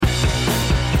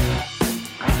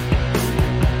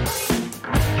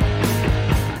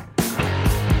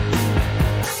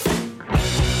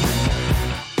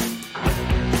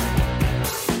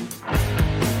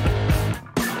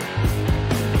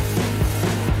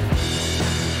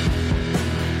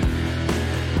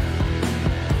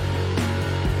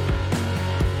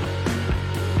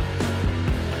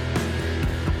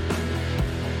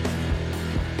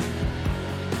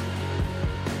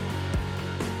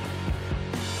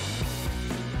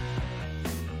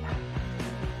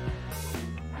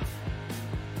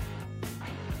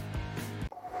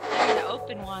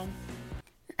one.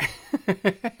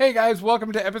 Hey guys,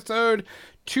 welcome to episode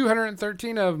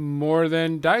 213 of More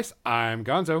Than Dice. I'm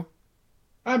Gonzo.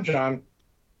 I'm John.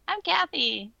 I'm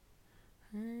Kathy.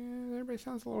 Everybody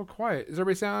sounds a little quiet. Does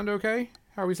everybody sound okay?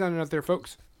 How are we sounding out there,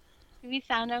 folks? Do we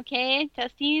sound okay?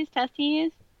 Testes,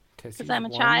 testes. Because I'm a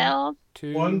One, child.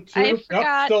 2, 1, 2. I Yep,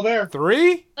 forgot. still there.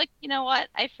 3. Look, you know what?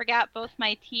 I forgot both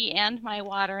my tea and my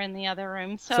water in the other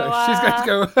room. So, she's got to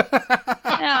go.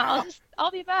 yeah, I'll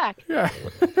be back. Yeah.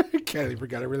 Kathy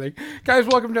forgot everything. Guys,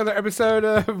 welcome to another episode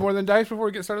of More Than Dice. Before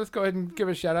we get started, let's go ahead and give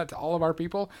a shout out to all of our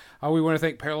people. We want to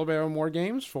thank Parallel More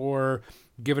Games for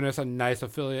giving us a nice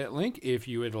affiliate link. If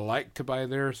you would like to buy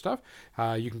their stuff,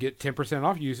 you can get 10%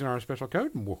 off using our special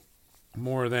code,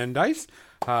 More Than Dice.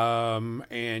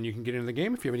 And you can get into the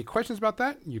game. If you have any questions about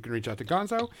that, you can reach out to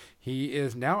Gonzo. He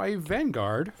is now a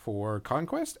Vanguard for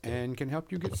Conquest and can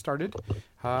help you get started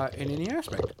in any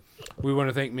aspect. We want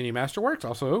to thank Mini Masterworks.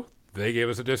 Also, they gave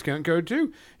us a discount code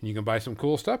too, and you can buy some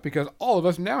cool stuff because all of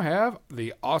us now have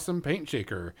the awesome paint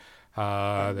shaker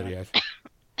that he has.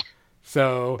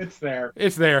 So It's there.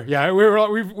 It's there. Yeah,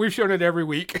 we've shown it every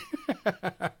week.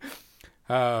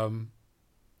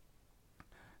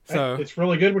 So It's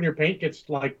really good when your paint gets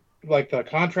like the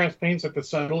contrast paints at the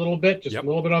sun a little bit, just Yep. a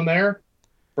little bit on there,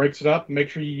 breaks it up. Make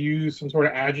sure you use some sort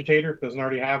of agitator if it doesn't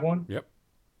already have one. Yep.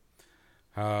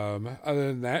 Other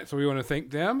than that, so we want to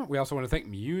thank them. We also want to thank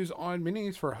Muse on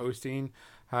Minis for hosting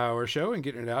our show and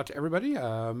getting it out to everybody,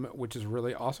 which is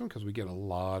really awesome because we get a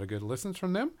lot of good listens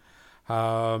from them.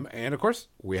 And of course,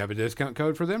 we have a discount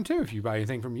code for them too. If you buy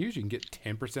anything from Muse, you can get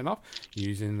 10% off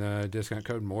using the discount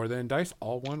code More Than Dice,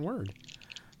 all one word.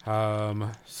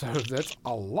 So that's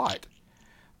a lot.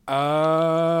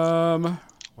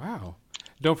 Wow.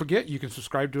 Don't forget, you can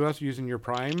subscribe to us using your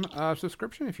Prime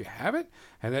subscription if you have it,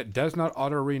 and that does not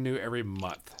auto-renew every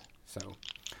month. So,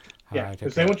 Yeah,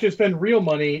 because they want you to spend real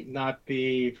money, not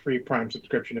the free Prime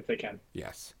subscription if they can.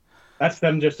 Yes. That's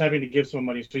them just having to give some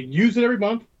money. So use it every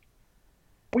month.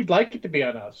 We'd like it to be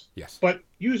on us. Yes. But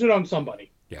use it on somebody.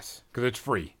 Yes, because it's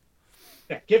free.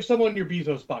 Yeah, give someone your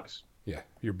Bezos bucks. Yeah,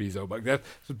 your Bezo bug. That's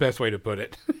the best way to put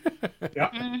it. Yeah.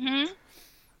 Mm-hmm.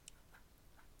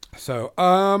 So,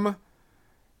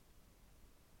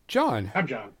 John. I'm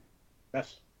John.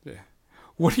 Yes. Yeah.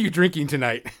 What are you drinking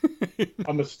tonight?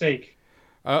 A mistake.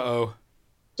 Uh-oh.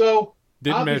 So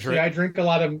Didn't measure obviously, it. I drink a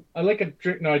lot of. I like a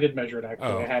drink. No, I did measure it actually.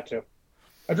 Oh. I had to.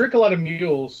 I drink a lot of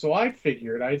mules, so I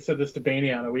figured. I said this to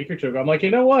Banyan a week or two ago. I'm like,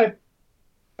 you know what?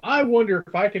 I wonder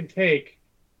if I can take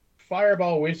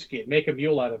Fireball whiskey and make a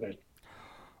mule out of it.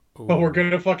 But we're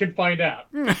gonna fucking find out.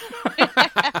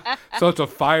 So it's a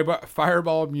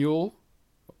fireball mule.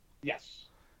 Yes.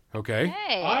 Okay.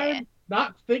 Hey. I'm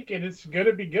not thinking it's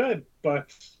gonna be good, but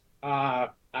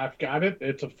I've got it.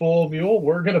 It's a full mule.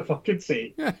 We're gonna fucking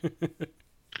see.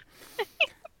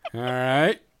 All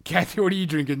right. Kathy, what are you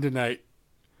drinking tonight?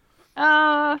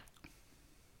 Well,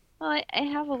 I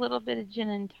have a little bit of gin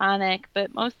and tonic,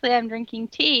 but mostly I'm drinking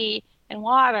tea and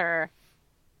water.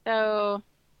 So,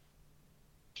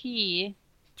 tea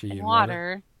Tea and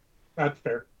water. That's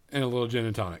fair. And a little gin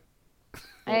and tonic.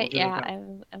 I have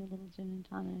a little gin and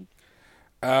tonic.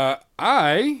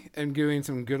 I am doing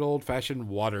some good old-fashioned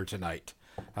water tonight.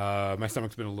 My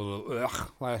stomach's been a little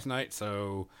last night,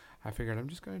 so I figured I'm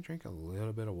just going to drink a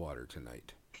little bit of water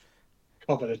tonight.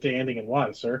 Confident the ending in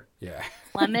Y, sir. Yeah.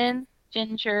 Lemon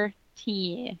ginger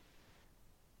tea.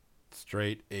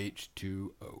 Straight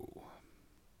H2O.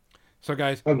 So,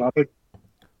 guys, I'm not. I'm gonna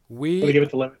we give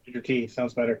it to lemon ginger tea.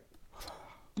 Sounds better.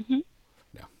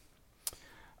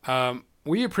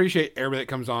 we appreciate everybody that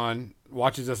comes on,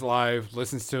 watches us live,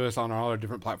 listens to us on all our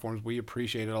different platforms. We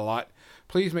appreciate it a lot.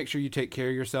 Please make sure you take care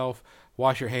of yourself.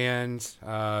 Wash your hands.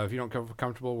 If you don't feel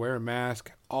comfortable, wear a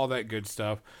mask. All that good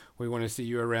stuff. We want to see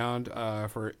you around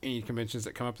for any conventions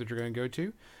that come up that you're going to go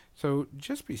to. So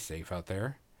just be safe out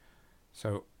there.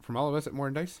 So from all of us at More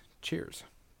Than Dice, cheers.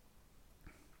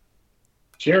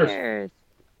 Cheers. Cheers.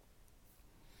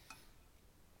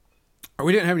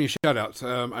 We didn't have any shout outs.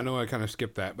 I know I kind of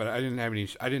skipped that, but I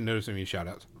didn't notice any shout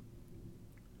outs.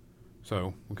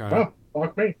 So we kind of. Oh,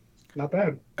 fuck me. Not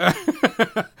bad.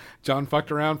 John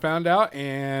fucked around, found out,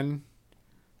 and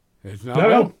it's not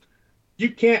No, bad.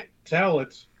 you can't tell.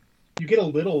 You get a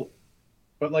little,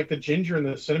 but like the ginger and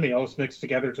the cinnamon almost mixed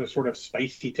together to a sort of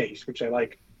spicy taste, which I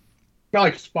like. Not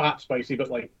like spot spicy, but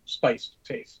like spiced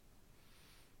taste.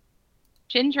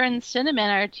 Ginger and cinnamon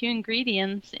are two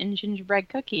ingredients in gingerbread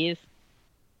cookies.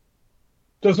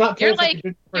 Does not You're taste like like- a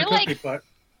gingerbread you're cookie, like- but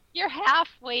You're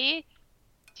halfway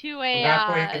to a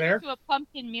I'm halfway there? to a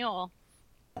pumpkin mule,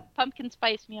 pumpkin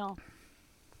spice mule.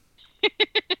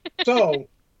 so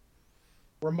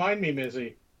remind me,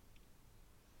 Mizzy,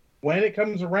 when it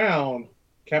comes around,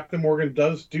 Captain Morgan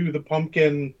does do the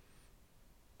pumpkin,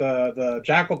 the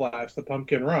Jackal Blast, the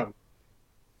pumpkin rum.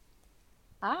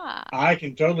 Ah. I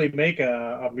can totally make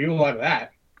a mule out of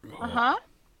that. Uh-huh.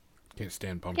 Can't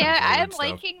stand pumpkin Yeah, flavored I'm stuff.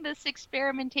 liking this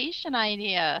experimentation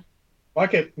idea.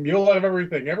 Fuck it, mule out of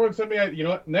everything. Everyone send me. You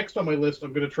know what? Next on my list,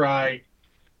 I'm going to try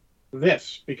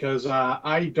this because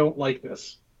I don't like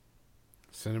this.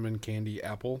 Cinnamon candy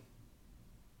apple.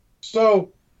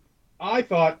 So I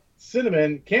thought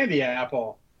cinnamon candy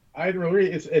apple.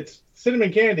 It's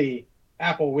cinnamon candy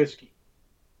apple whiskey.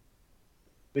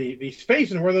 The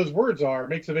space and where those words are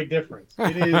makes a big difference.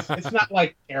 It's not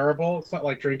like terrible. It's not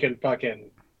like drinking fucking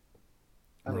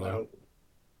I don't know,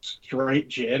 straight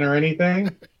gin or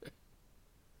anything.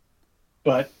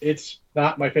 But it's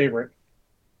not my favorite.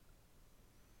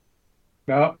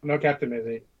 No, no Captain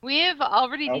Izzy. We have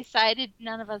already Nope. decided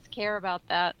none of us care about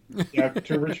that. Yeah,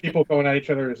 two rich people going at each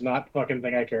other is not the fucking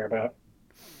thing I care about.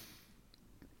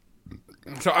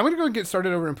 So I'm gonna go and get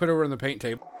started over and put over on the paint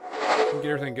table and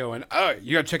get everything going. Oh,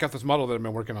 you gotta check out this model that I've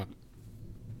been working on.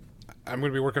 I'm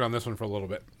gonna be working on this one for a little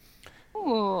bit.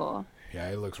 Ooh. Yeah,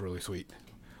 it looks really sweet.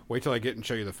 Wait till I get and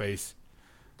show you the face.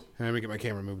 And let me get my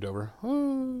camera moved over.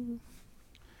 Oh.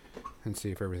 And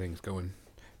see if everything's going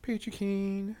peachy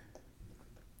keen.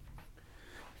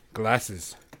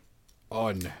 Glasses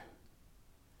on.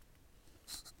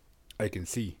 I can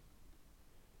see.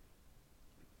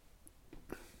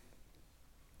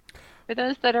 For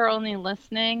those that are only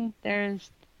listening, there's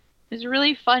a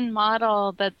really fun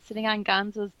model that's sitting on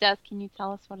Gonzo's desk. Can you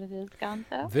tell us what it is,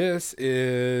 Gonzo? This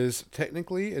is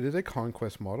technically it is a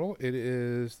conquest model. It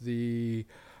is the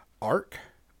Ark.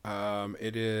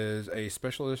 It is a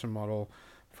special edition model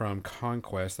from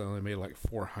Conquest. They only made like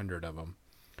 400 of them,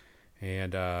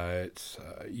 and it's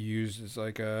used as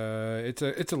like it's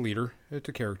a leader. It's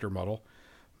a character model.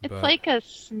 It's But, like a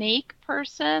snake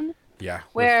person yeah,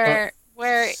 where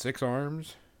with 6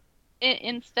 arms.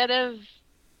 instead of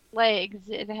legs,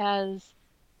 it has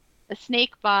a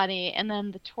snake body and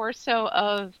then the torso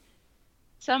of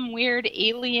some weird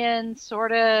alien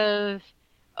sort of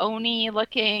Oni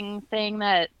looking thing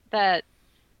that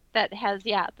has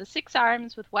the 6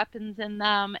 arms with weapons in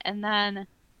them, and then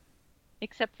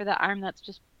except for the arm that's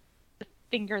just the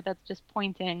finger that's just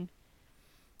pointing.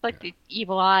 It's like the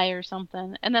evil eye or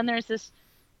something. And then there's this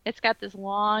it's got this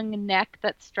long neck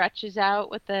that stretches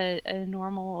out with a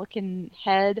normal looking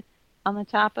head on the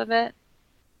top of it.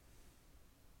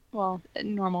 Well,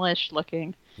 normal-ish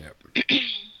looking. Yep.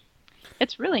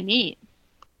 It's really neat.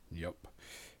 Yep.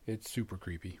 It's super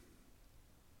creepy.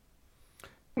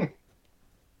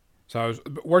 So I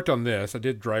worked on this. I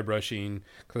did dry brushing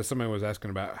because somebody was asking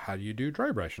about how do you do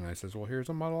dry brush, and I says, well, here's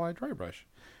a model I dry brush,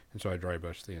 and so I dry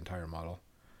brushed the entire model,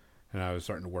 and I was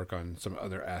starting to work on some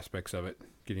other aspects of it,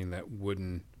 getting that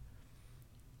wooden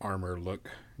armor look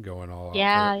going all out.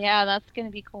 Yeah, that's gonna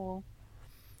be cool.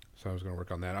 So I was going to work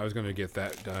on that. I was going to get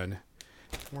that done.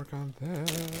 Work on that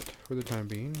for the time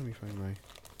being. Let me find my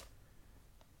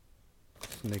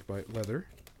snakebite leather.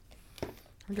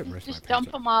 I'm getting the rest of Just my dump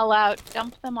pants them all out.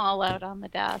 Dump them all out on the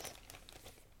desk.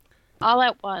 All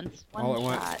at once. One All at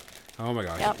once? shot. Oh my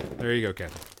gosh. Yep. There you go,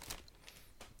 Kathy.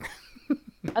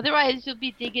 Otherwise, you'll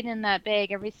be digging in that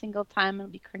bag every single time.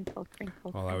 It'll be crinkle,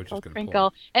 crinkle, Well, I was crinkle, just gonna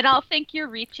crinkle. And I'll think you're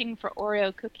reaching for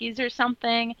Oreo cookies or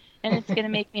something, and it's going to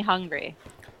make me hungry.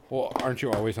 Well, aren't you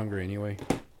always hungry anyway?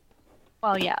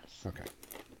 Well, yes. Okay.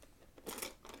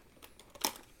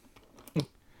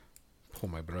 Pull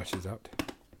my brushes out.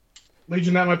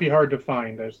 Legion, that might be hard to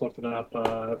find. I just looked it up.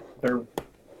 They're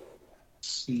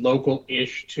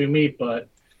local-ish to me, but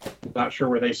not sure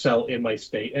where they sell in my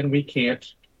state. And we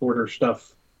can't order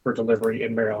stuff for delivery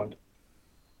in Maryland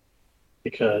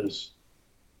because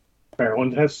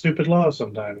Maryland has stupid laws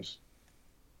sometimes.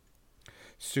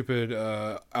 Stupid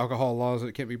alcohol laws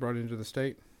that can't be brought into the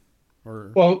state?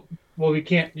 Or Well, you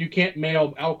can't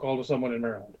mail alcohol to someone in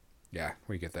Maryland. yeah,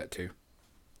 we get that too.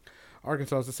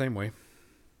 Arkansas is the same way.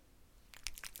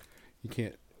 You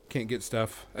can't get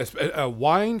stuff.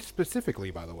 Wine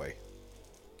specifically, by the way.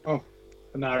 Oh,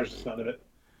 and ours is none of it.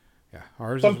 Yeah,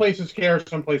 ours Some is places care,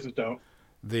 some places don't.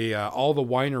 the all the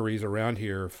wineries around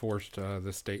here forced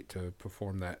the state to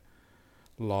perform that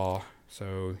law,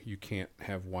 so you can't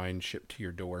have wine shipped to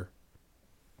your door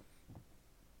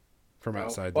from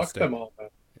outside the Fuck state. them all. Then.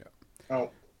 Yeah.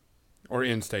 Oh, Or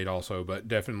in state also, but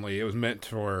definitely it was meant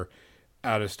for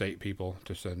out of state people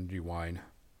to send you wine.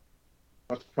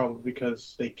 that's probably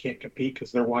because they can't compete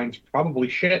because their wine's probably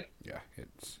shit. Yeah,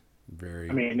 it's very.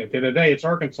 I mean, at the end of the day, it's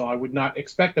Arkansas. I would not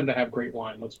expect them to have great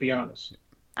wine. Let's be honest.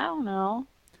 I don't know.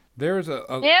 There's They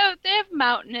have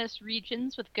mountainous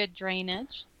regions with good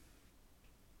drainage.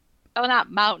 oh,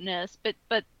 not mountainous, but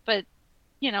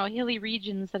hilly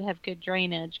regions that have good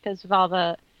drainage because of all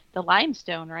the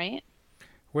limestone, right?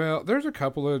 Well, there's a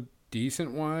couple of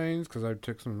decent wines because I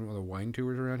took some of the wine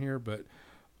tours around here, but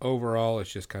overall,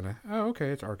 it's just kind of, oh, okay,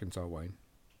 it's Arkansas wine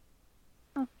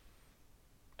Oh,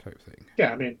 type thing.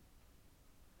 Yeah, I mean,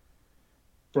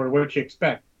 sort of what you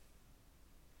expect.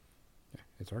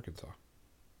 It's Arkansas.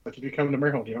 But if you come to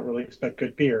Maryland, you don't really expect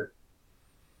good beer.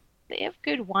 they have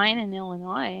good wine in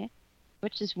Illinois,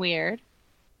 which is weird.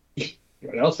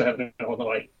 What else they have in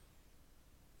Illinois?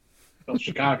 Well,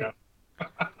 Chicago.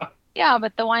 Yeah,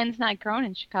 but the wine's not grown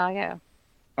in Chicago.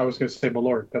 I was going to say, my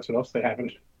lord, that's what else they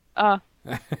haven't. Uh,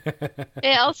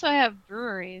 they also have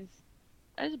breweries.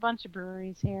 There's a bunch of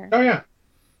breweries here. Oh yeah.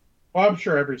 Well, I'm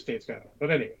sure every state's got it.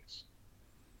 But anyways,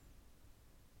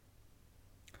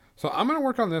 So I'm going to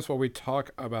work on this while we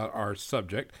talk about our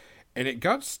subject. And it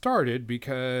got started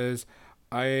because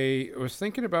I was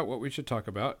thinking about what we should talk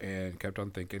about and kept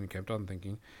on thinking and kept on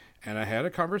thinking. And I had a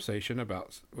conversation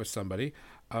with somebody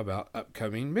about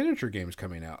upcoming miniature games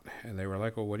coming out. And they were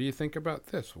like, well, what do you think about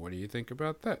this? What do you think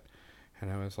about that?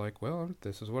 And I was like, well,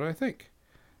 this is what I think.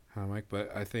 And I'm like,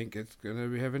 but I think it's going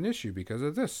to have an issue because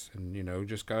of this. And,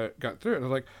 just got through it. And I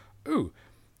was like, ooh,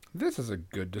 this is a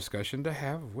good discussion to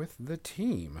have with the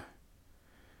team.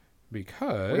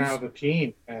 we're now Because, the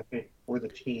team, Anthony. We're the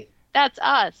team. That's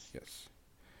us. yes,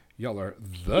 y'all are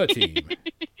the team.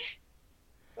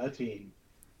 The team.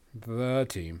 The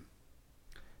team.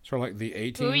 Sort of like the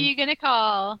A Who are team. you gonna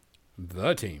call?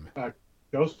 The team.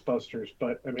 Ghostbusters,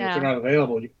 but I mean, if Yeah. they're not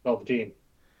available, you can call the team.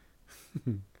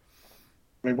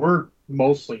 I mean, we're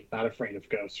mostly not afraid of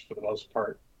ghosts for the most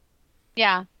part.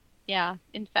 Yeah, yeah.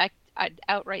 In fact, I'd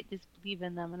outright disbelieve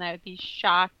in them, and I would be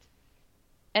shocked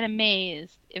and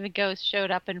amazed if a ghost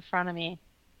showed up in front of me.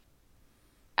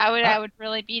 I would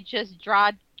really be just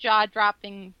jaw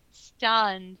dropping,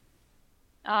 stunned,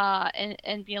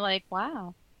 and be like,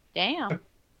 wow, damn.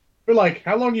 We're like,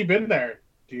 how long you been there?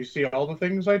 Do you see all the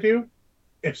things I do?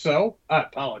 If so, I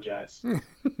apologize.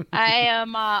 I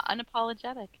am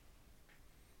unapologetic.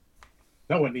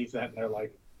 No one needs that in their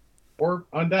life. Or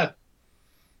undead.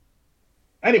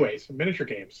 Anyways, miniature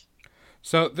games.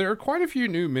 So there are quite a few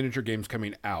new miniature games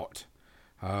coming out.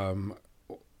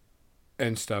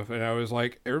 And stuff. And I was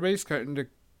like, everybody's kind of,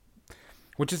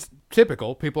 which is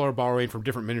typical. People are borrowing from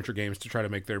different miniature games to try to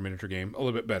make their miniature game a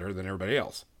little bit better than everybody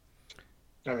else.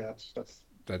 I mean, that's the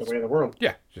That's way of the world.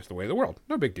 Yeah, just the way of the world.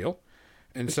 No big deal.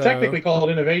 And It's so technically called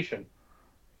innovation.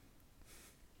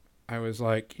 I was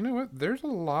like, you know what? There's a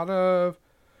lot of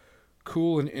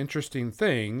cool and interesting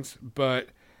things, but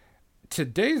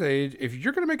today's age, if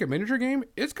you're going to make a miniature game,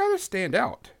 it's got to stand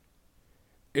out.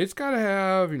 It's got to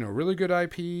have, really good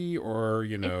IP or,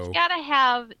 It's gotta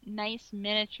have nice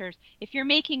miniatures. If you're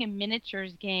making a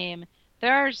miniatures game,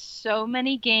 there are so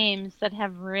many games that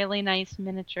have really nice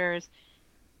miniatures.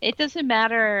 It doesn't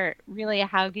matter really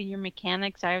how good your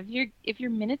mechanics are. If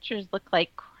your miniatures look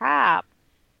like crap,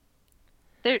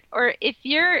 or if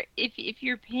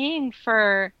you're paying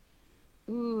for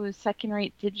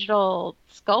second-rate digital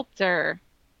sculptor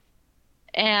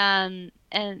and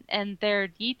their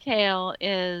detail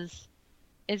is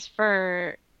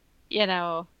for,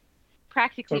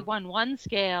 practically So, 1/1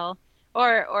 scale,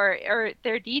 or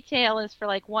their detail is for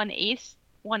like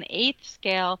 1/8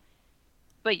 scale,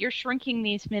 but you're shrinking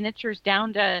these miniatures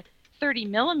down to 30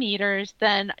 millimeters,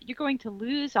 then you're going to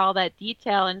lose all that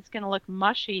detail, and it's going to look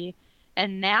mushy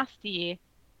and nasty,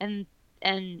 and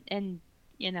and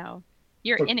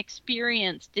your so,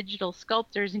 inexperienced digital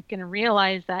sculptor isn't going to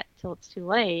realize that till it's too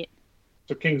late.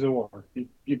 so Kings of War.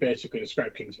 You basically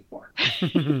describe Kings of War.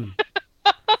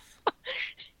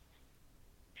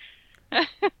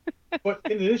 But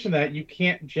in addition to that, you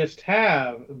can't just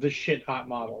have the shit hot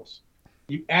models.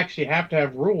 You actually have to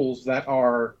have rules that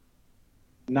are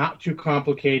not too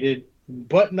complicated,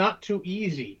 but not too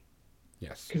easy.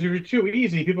 Yes. Because if you're too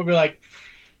easy, people will be like,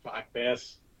 fuck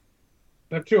this. If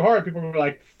they're too hard, people will be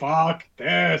like, fuck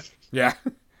this. Yeah.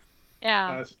 Yeah.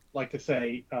 I like to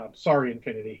say, sorry,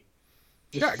 Infinity.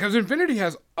 Yeah, because Infinity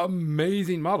has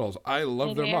amazing models. I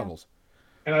love their do. models.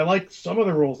 And I like some of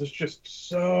the rules. It's just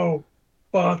so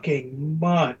fucking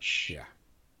much. Yeah.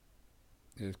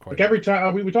 It is quite Like every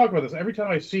time we talk about this, every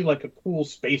time I see like a cool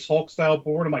Space Hulk style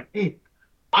board, I'm like,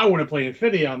 I want to play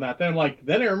Infinity on that. Then I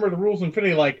remember the rules of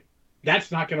Infinity, like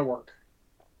that's not going to work.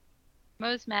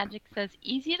 Mo's Magic says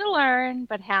easy to learn,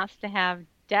 but has to have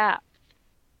depth.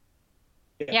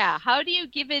 Yes. Yeah, how do you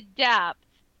give it depth,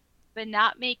 but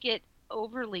not make it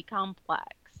overly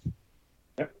complex?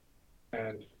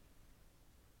 And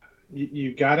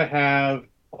you got to have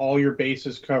all your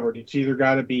bases covered. It's either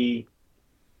got to be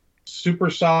super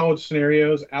solid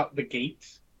scenarios out the gate.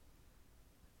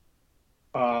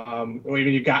 Or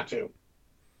even you got to.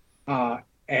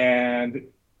 And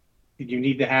you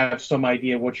need to have some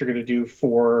idea what you're going to do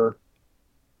for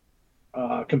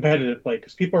competitive play,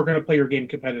 because people are going to play your game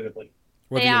competitively.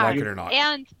 Whether They you are. like it or not.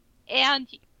 And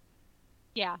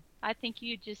yeah, I think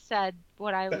you just said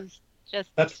what I was just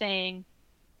That's saying.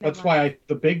 that's why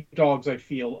the big dogs I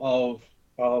feel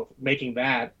of making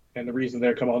that, and the reason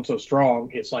they're come on so strong,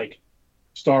 it's like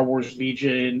Star Wars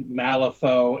Legion,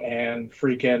 Malifaux, and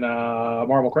freaking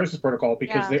Marvel Crisis Protocol,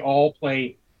 because Yeah. they all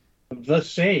play the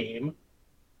same,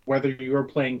 whether you're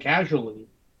playing casually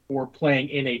or playing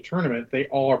in a tournament. They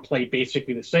all are played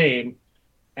basically the same,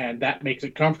 and that makes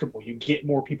it comfortable. You get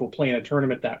more people playing a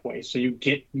tournament that way, so you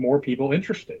get more people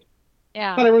interested.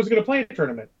 Yeah. Not everyone's going to play a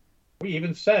tournament. We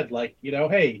even said, like,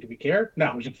 hey, do we care?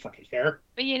 No, we don't fucking care.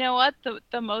 But you know what?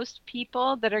 The most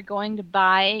people that are going to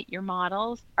buy your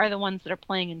models are the ones that are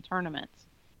playing in tournaments.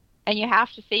 And you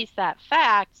have to face that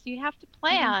fact. So you have to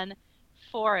plan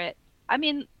for it. I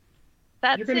mean,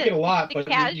 that's You're going to it. get a lot, The but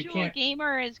you casual can't.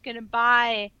 gamer is going to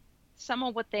buy some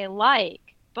of what they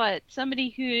like, but somebody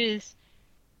who's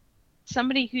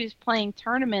playing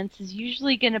tournaments is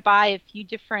usually going to buy a few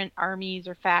different armies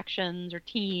or factions or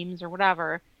teams or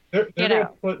whatever. They're going to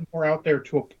put more out there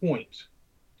to a point.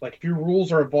 Like, if your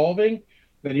rules are evolving,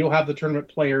 then you'll have the tournament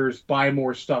players buy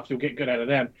more stuff. You'll get good out of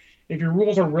them. If your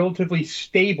rules are relatively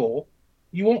stable,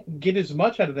 you won't get as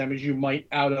much out of them as you might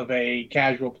out of a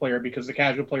casual player, because the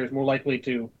casual player is more likely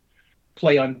to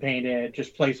play unpainted,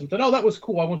 just play something. Oh, that was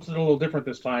cool. I wanted it a little different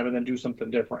this time, and then do something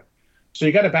different. So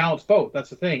you got to balance both. That's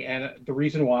the thing. And the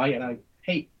reason why, and I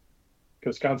hate,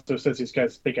 because Gonzo says these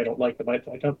guys think I don't like them. I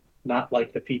don't not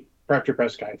like the Raptor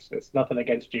Press guys. It's nothing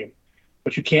against you.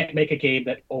 But you can't make a game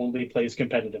that only plays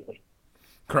competitively.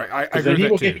 Correct. I Because agree then you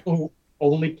with will that get too. people who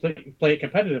only play it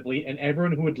competitively, and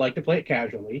everyone who would like to play it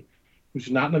casually, who's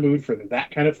not in the mood for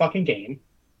that kind of fucking game,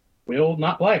 will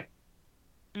not play.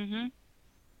 Mm-hmm.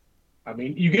 I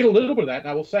mean, you get a little bit of that, and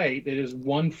I will say that is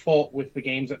one fault with the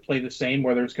games that play the same,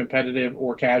 whether it's competitive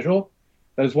or casual.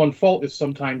 That is one fault, is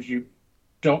sometimes you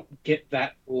don't get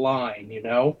that line,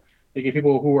 You get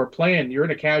people who are playing, you're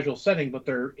in a casual setting, but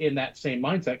they're in that same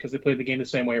mindset because they play the game the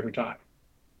same way every time.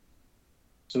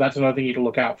 So that's another thing you need to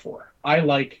look out for. I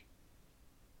like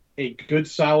a good,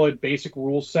 solid, basic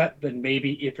rule set. Then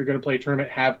maybe if you're going to play a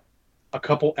tournament, have a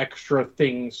couple extra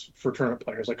things for tournament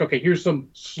players. Like, okay, here's some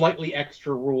slightly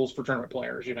extra rules for tournament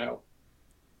players,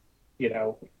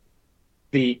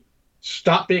 the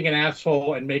stop being an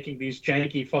asshole and making these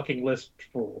janky fucking list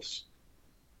rules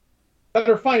that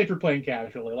are fine if you're playing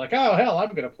casually. Like, oh, hell, I'm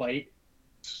going to play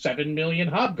 7 million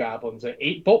hobgoblins at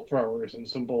 8 bolt throwers and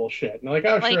some bullshit. And they're like,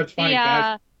 oh, Like sure, it's fine,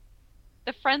 guys.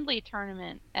 The friendly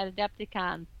tournament at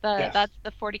Adepticon. Yes. That's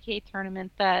the 40K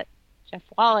tournament that Jeff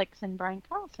Wallach and Brian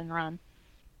Carlson run.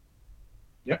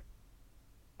 Yep.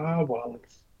 Wallach.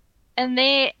 And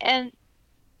they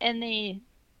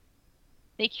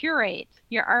curate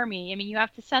your army. I mean, you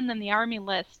have to send them the army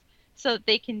list so that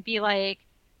they can be like,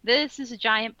 this is a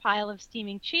giant pile of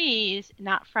steaming cheese,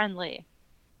 not friendly.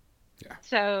 Yeah.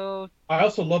 So I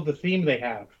also love the theme they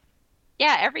have.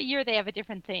 yeah, every year they have a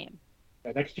different theme.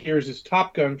 Next year's is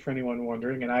Top Gun, for anyone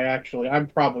wondering, and I'm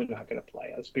probably not going to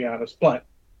play, let's be honest, but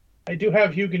I do have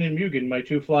Hugin and Mugen, my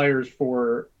 2 flyers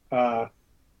for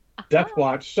Death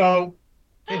Watch, so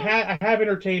I have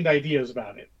entertained ideas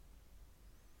about it.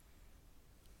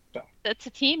 So. It's a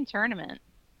team tournament.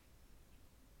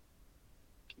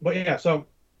 But yeah, so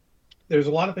there's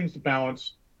a lot of things to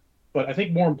balance, but I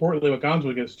think more importantly what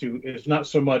Gonzo gets to is not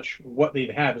so much what they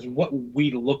have, is what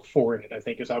we look for in it, I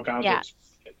think, is how Gonzo Yes.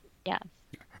 Yes.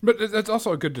 But that's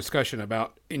also a good discussion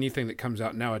about anything that comes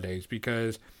out nowadays,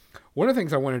 because one of the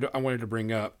things I wanted to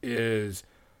bring up is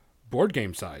board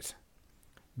game size,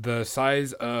 the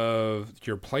size of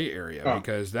your play area,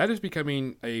 because that is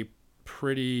becoming a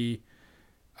pretty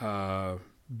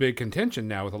big contention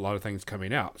now with a lot of things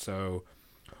coming out. So,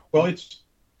 well, it's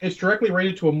directly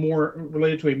related to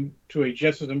a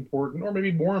just as important, or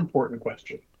maybe more important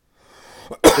question,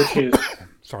 which is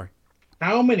sorry,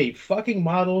 how many fucking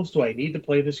models do I need to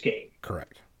play this game?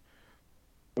 Correct.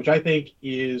 Which I think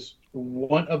is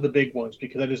one of the big ones,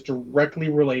 because that is directly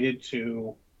related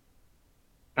to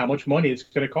how much money it's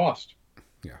going to cost.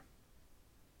 Yeah.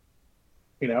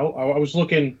 I was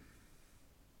looking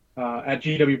at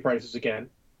GW prices again,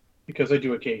 because I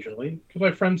do occasionally, because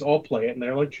my friends all play it, and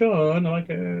they're like, John, I'm like,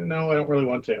 no, I don't really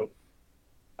want to.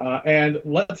 And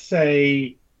let's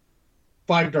say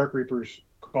 5 Dark Reapers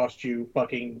cost you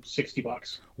fucking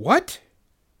 $60. What?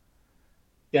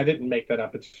 Yeah, I didn't make that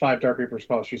up. It's 5 Dark Reapers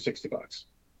cost you $60.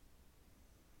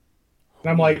 And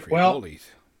I'm Holy like, well, friholies.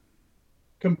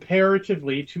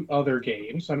 comparatively to other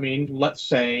games, I mean, let's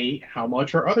say, how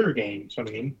much are other games? I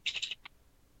mean,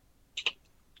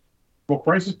 well,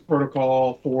 Crisis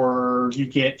Protocol you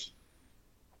get,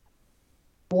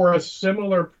 for a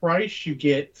similar price, you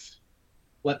get,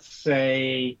 let's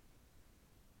say,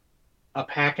 a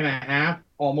pack and a half,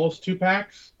 almost 2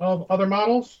 packs of other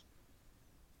models.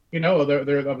 Of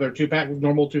their 2 pack,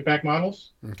 normal 2 pack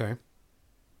models. Okay.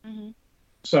 Mm-hmm.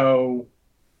 So,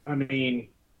 I mean,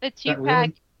 The that 2-pack.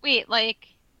 really, Wait, like.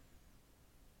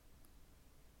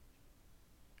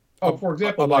 oh, for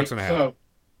example, A box and a half. so,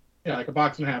 yeah, like a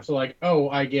box and a half. So, like, oh,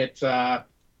 I get,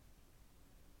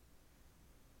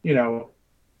 you know,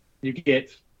 you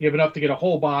have enough to get a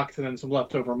whole box and then some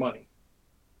leftover money.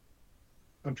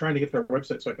 I'm trying to get their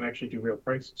website so I can actually do real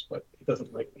prices, but it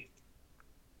doesn't like me.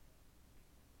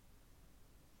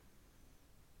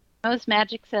 Most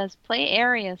Magic says play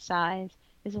area size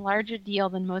is a larger deal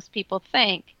than most people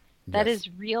think. That Yes. is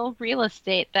real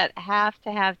estate that have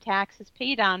to have taxes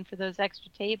paid on for those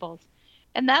extra tables.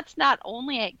 And that's not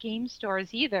only at game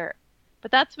stores either,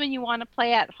 but that's when you want to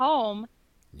play at home.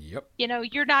 Yep.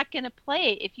 You're not going to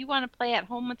play. If you want to play at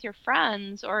home with your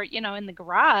friends or, in the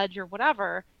garage or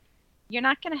whatever, you're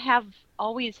not going to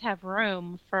always have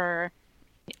room for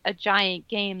a giant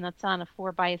game that's on a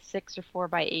 4x6 or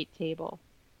 4x8 table.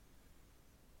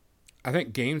 I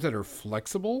think games that are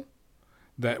flexible,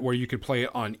 that where you could play it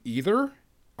on either,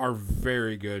 are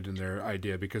very good in their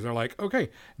idea because they're like, okay,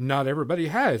 not everybody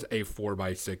has a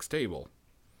 4x6 table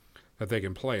that they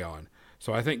can play on.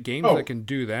 So I think games that can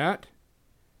do that,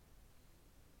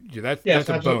 that's a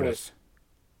absolutely. bonus.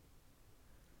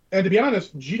 And to be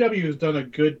honest, GW has done a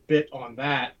good bit on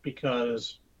that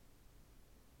because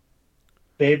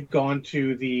they've gone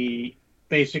to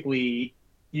basically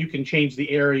you can change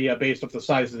the area based off the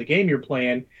size of the game you're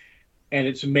playing, and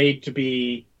it's made to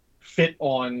be fit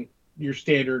on your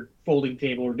standard folding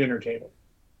table or dinner table.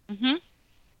 Mm-hmm.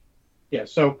 Yeah,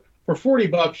 so for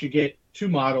 $40 you get 2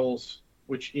 models,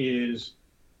 which is,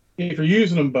 if you're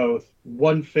using them both,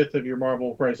 1/5 of your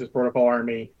Marvel Crisis Protocol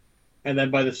army, and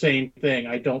then by the same thing,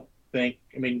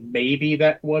 maybe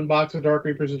that 1 box of Dark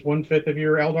Reapers is 1/5 of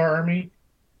your Eldar army.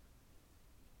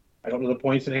 I don't know the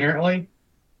points inherently.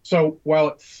 So while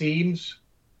it seems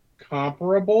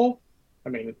comparable, I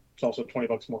mean, it's also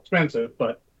 $20 more expensive,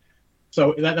 but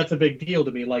so that's a big deal to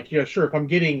me. Like, yeah, sure, if I'm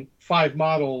getting 5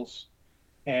 models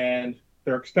and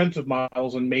they're expensive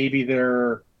models and maybe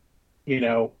they're,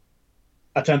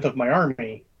 1/10 of my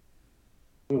army,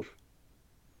 oof.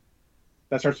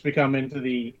 That starts to become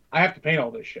into I have to paint all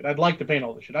this shit. I'd like to paint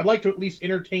all this shit. I'd like to at least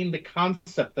entertain the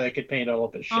concept that I could paint all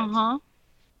of this shit. Uh-huh.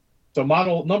 So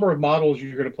number of models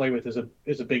you're going to play with is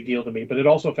a big deal to me, but it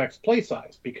also affects play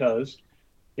size because,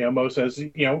 Mo says,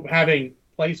 having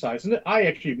play size, and I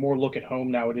actually more look at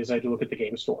home nowadays than I do look at the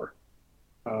game store,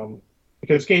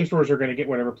 because game stores are going to get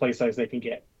whatever play size they can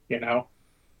get, and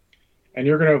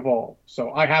you're going to evolve.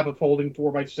 So I have a folding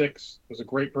 4x6. It was a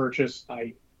great purchase.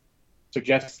 I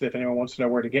suggest if anyone wants to know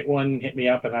where to get one, hit me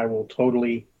up, and I will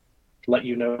totally let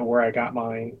you know where I got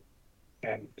mine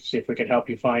and see if we can help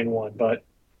you find one. But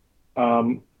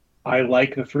I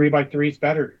like the 3x3s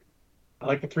better. I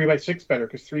like the 3x6 better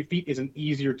because 3 feet is an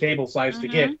easier table size to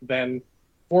get than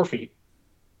 4 feet.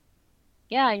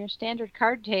 Yeah, your standard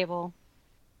card table.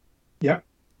 Yep.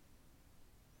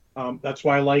 That's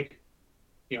why I like,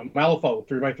 Malifaux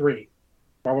 3x3,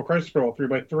 Marvel Crisis Protocol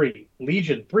 3x3,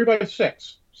 Legion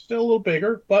 3x6, still a little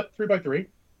bigger, but 3x3.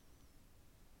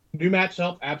 New mats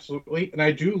help absolutely, and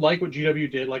I do like what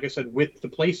GW did, like I said, with the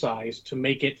play size to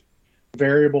make it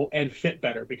variable and fit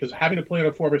better, because having to play on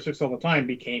a 4x6 all the time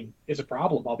is a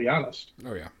problem, I'll be honest.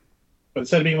 Oh yeah. But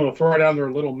instead of being able to throw it down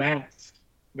their little mats,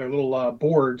 their little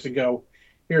boards, and go,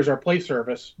 here's our play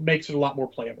service, makes it a lot more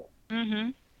playable. Mm-hmm.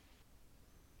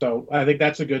 So I think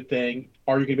that's a good thing.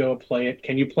 Are you going to be able to play it?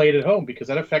 Can you play it at home? Because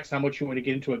that affects how much you want to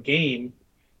get into a game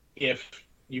if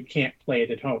you can't play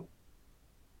it at home.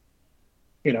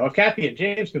 If Kathy and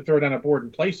James can throw down a board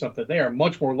and play something, they are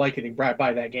much more likely to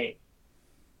buy that game.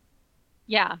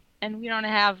 Yeah, and we don't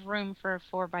have room for a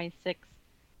 4x6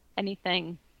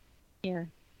 anything here.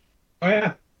 Oh,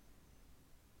 yeah.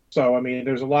 So,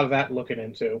 there's a lot of that looking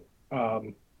into.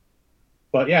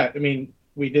 But, yeah,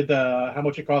 we did how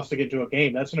much it costs to get to a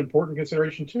game. That's an important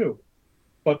consideration, too.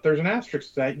 But there's an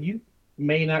asterisk that you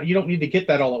don't need to get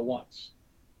that all at once.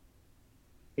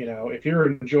 If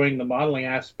you're enjoying the modeling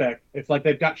aspect, if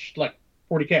they've got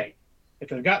 40K, if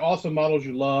they've got awesome models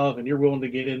you love and you're willing to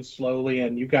get in slowly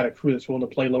and you've got a crew that's willing to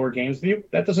play lower games with you,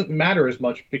 that doesn't matter as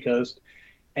much because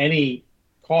any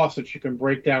cost that you can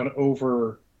break down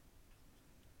over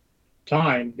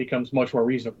time becomes much more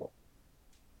reasonable.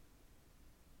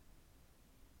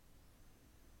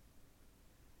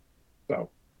 So,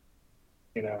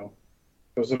 you know,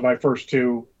 those are my first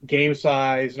two: game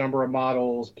size, number of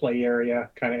models, play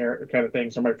area, kind of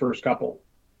things are my first couple.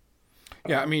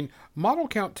 Yeah, I mean, model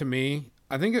count to me,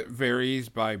 I think it varies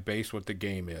by base what the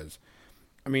game is.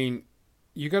 I mean,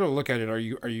 you got to look at it. Are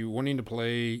you wanting to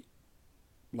play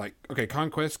like okay,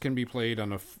 Conquest can be played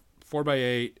on a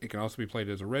 4x8. It can also be played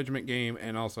as a regiment game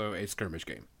and also a skirmish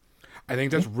game. I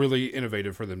think that's really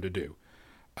innovative for them to do.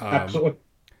 Absolutely.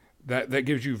 That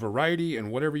gives you variety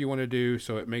and whatever you want to do,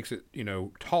 so it makes it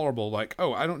tolerable. Like,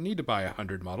 oh, I don't need to buy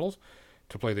 100 models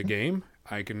to play the game.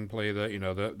 I can play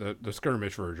the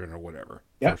skirmish version or whatever.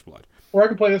 Yeah. First Blood. Or I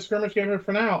can play the skirmish game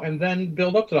for now and then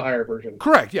build up to the higher version.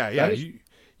 Correct. Yeah. Yeah.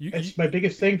 It's my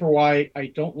biggest thing for why I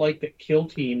don't like that Kill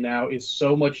Team now is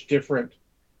so much different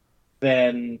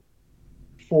than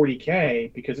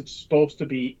 40K, because it's supposed to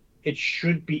be, it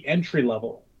should be entry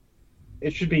level.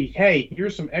 It should be, hey,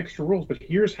 here's some extra rules, but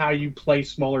here's how you play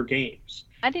smaller games.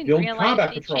 I didn't Build realize combat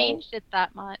they patrol. changed it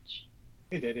that much.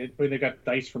 They did it, but they got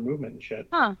dice for movement and shit.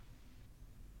 Huh.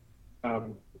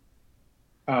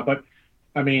 But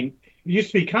I mean, it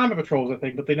used to be combat patrols, I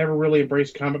think, but they never really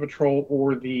embraced combat patrol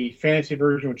or the fantasy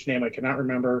version, which name I cannot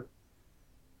remember.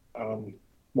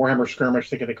 Warhammer Skirmish,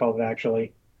 I think they called it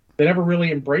actually. They never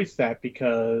really embraced that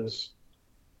because,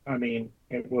 I mean,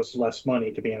 it was less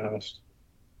money, to be honest.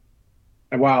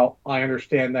 And while I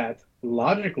understand that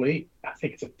logically, I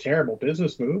think it's a terrible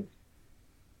business move.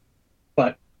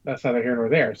 But that's neither here nor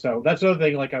there. So that's another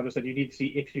thing, like I was said, you need to see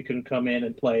if you can come in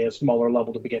and play a smaller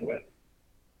level to begin with.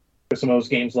 Because some of those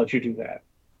games let you do that.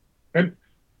 And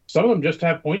some of them just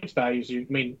have points values. I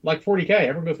mean, like 40K,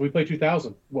 everyone goes, we play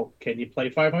 2,000. Well, can you play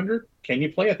 500? Can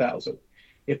you play 1,000?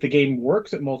 If the game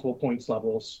works at multiple points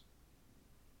levels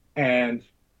and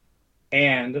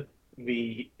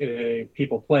the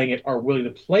people playing it are willing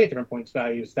to play at different points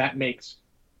values, that makes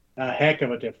a heck of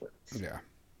a difference. Yeah.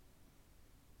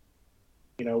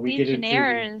 We get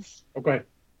into... Oh, go ahead.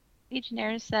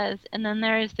 Legionnaires says, and then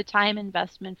there is the time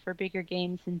investment for bigger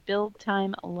games and build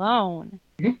time alone.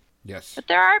 Mm-hmm. Yes. But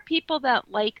there are people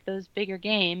that like those bigger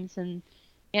games, and,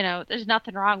 there's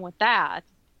nothing wrong with that.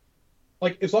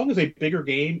 Like, as long as a bigger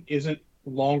game isn't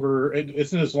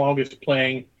as long as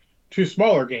playing two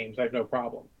smaller games, I have no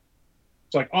problem.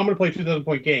 It's like, I'm going to play a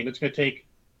 2,000-point game. It's going to take,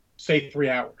 say, 3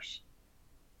 hours.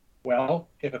 Well,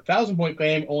 if a 1,000-point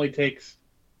game only takes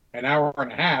an hour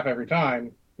and a half every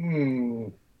time,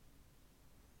 then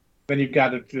you've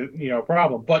got a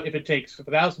problem. But if it takes a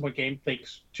 1,000-point game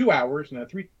takes 2 hours, and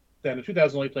then a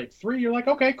 2,000 only takes 3, you're like,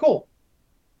 okay, cool.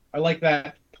 I like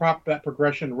that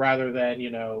progression rather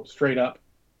than straight up.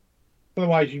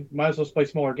 Otherwise, you might as well play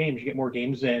smaller games. You get more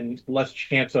games in, less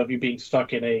chance of you being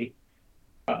stuck in a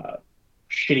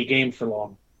shitty game for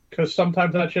long. Because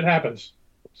sometimes that shit happens.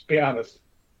 Let's be honest.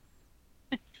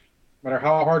 No matter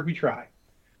how hard we try.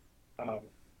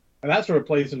 And that sort of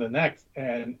plays into next.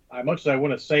 And as much as I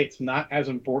want to say it's not as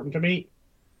important to me,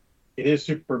 it is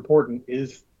super important,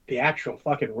 is the actual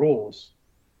fucking rules.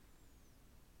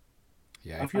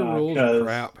 Yeah, if your rules are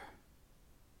crap,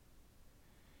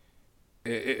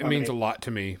 it means a lot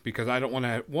to me, because I don't want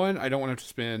to have to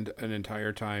spend an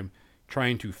entire time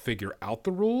trying to figure out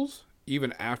the rules,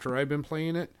 even after I've been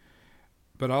playing it.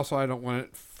 But also, I don't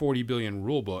want 40 billion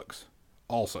rule books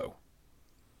also.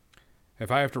 If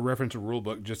I have to reference a rule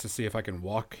book just to see if I can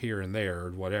walk here and there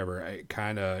or whatever, it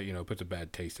kind of, puts a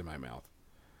bad taste in my mouth.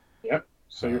 Yep.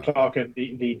 So you're talking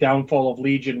the downfall of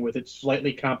Legion with its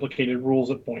slightly complicated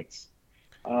rules at points.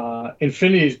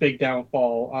 Infinity's big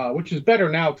downfall, which is better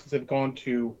now since they've gone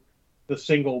to the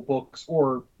single books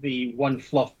or the one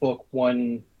fluff book,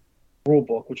 one rule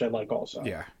book, which I like also.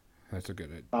 Yeah, that's a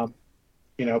good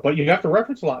idea. But you have to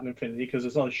reference a lot in Infinity because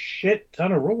there's a shit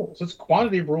ton of rules. Its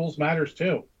quantity of rules matters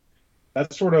too.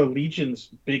 That's sort of Legion's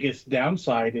biggest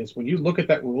downside is when you look at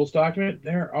that rules document,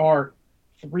 there are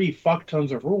 3 fuck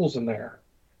tons of rules in there.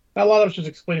 Now, a lot of it's just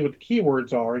explaining what the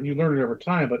keywords are, and you learn it over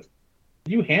time, but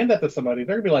you hand that to somebody,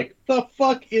 they're going to be like, the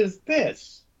fuck is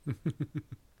this?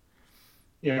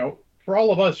 For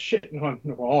all of us shitting on,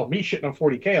 well, me shitting on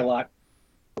 40K a lot,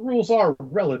 the rules are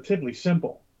relatively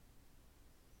simple.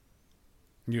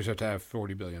 You just have to have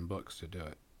 40 billion books to do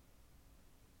it.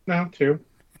 No, 2.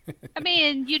 I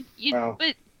mean,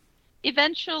 but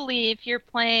eventually, if you're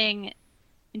playing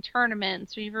in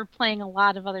tournaments or you're playing a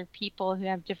lot of other people who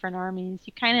have different armies,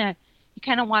 you kind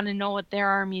of want to know what their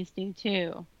armies do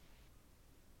too.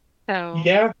 So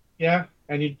yeah,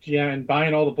 and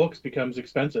buying all the books becomes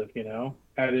expensive.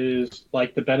 That is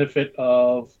like the benefit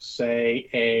of, say,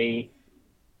 a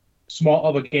small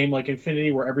of a game like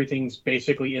Infinity where everything's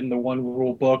basically in the one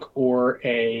rule book, or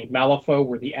a Malifaux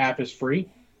where the app is free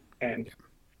and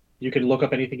you can look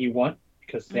up anything you want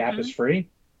because the app is Mm-hmm. free,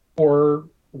 or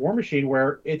War Machine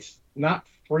where it's not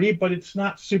free but it's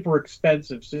not super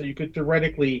expensive, so you could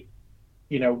theoretically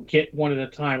get one at a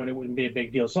time and it wouldn't be a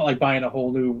big deal. It's not like buying a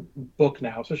whole new book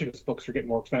now, especially because books are getting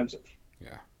more expensive.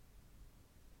 Yeah.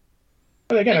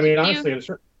 But again, I There's a mean, few honestly, at a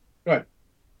certain, go ahead.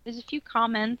 there's a few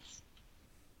comments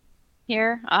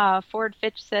here. Ford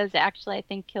Fitch says, actually, I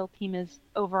think Kill Team is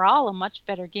overall a much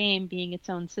better game, being its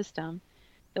own system.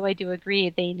 Though I do agree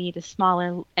they need a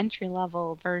smaller entry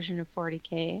level version of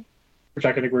 40K. Which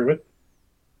I can agree with.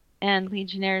 And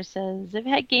Legionnaire says, I've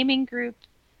had gaming group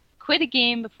quit a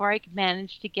game before I could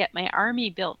manage to get my army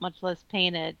built, much less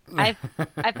painted. I've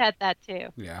had that too.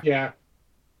 Yeah. Yeah.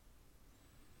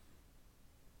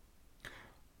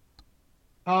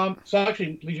 So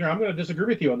actually, Legionnaire, I'm going to disagree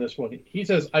with you on this one. He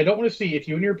says, I don't want to see if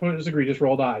you and your opponent disagree, just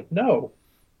roll die. No,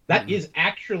 that is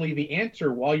actually the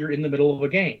answer while you're in the middle of a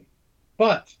game.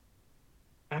 But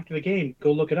after the game,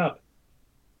 go look it up.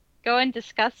 Go and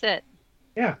discuss it.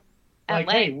 Yeah. At Like,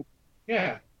 length. hey,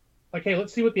 yeah. Like, hey,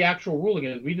 let's see what the actual ruling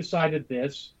is. We decided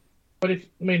this. But if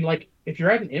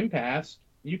you're at an impasse,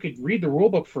 you could read the rule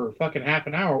book for fucking half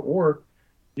an hour, or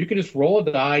you can just roll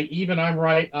a die. Even I'm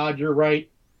right, odd you're right.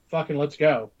 Fucking let's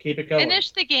go. Keep it going.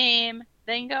 Finish the game,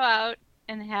 then go out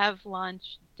and have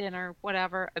lunch, dinner,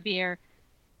 whatever, a beer,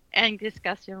 and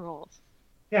discuss your rules.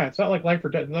 Yeah, it's not like Life or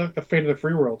Death, not like the Fate of the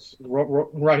Free Worlds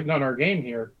writing on our game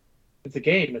here. It's a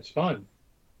game. It's fun.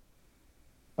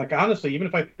 Like, honestly, even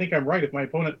if I think I'm right, if my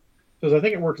opponent says, I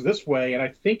think it works this way, and I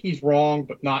think he's wrong,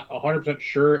 but not 100%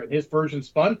 sure, and his version's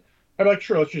fun, I'd be like,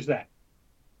 sure, let's use that.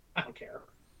 I don't care.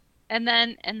 And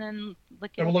then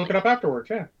look And at we'll look it up afterwards,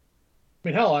 yeah. I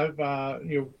mean, hell,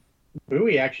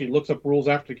 Bowie actually looks up rules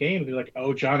after the game. They're like,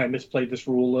 oh, John, I misplayed this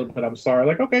rule, but I'm sorry.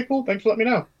 Like, okay, cool. Thanks for letting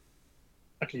me know.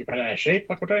 Actually, you better out of shape.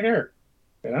 Fuck, what do I care?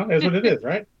 Is what it is,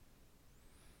 right?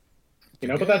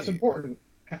 But that's important.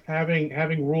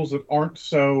 Having rules that aren't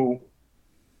so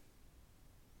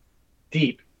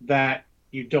deep that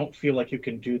you don't feel like you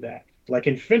can do that. Like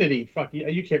Infinity, fuck,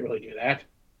 you can't really do that.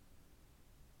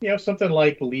 Something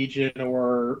like Legion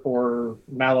or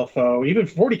Malifaux, even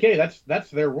 40K,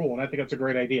 that's their rule, and I think that's a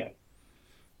great idea.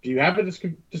 If you have a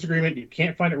disagreement, you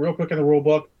can't find it real quick in the rule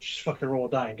book, just fucking roll a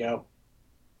die and go.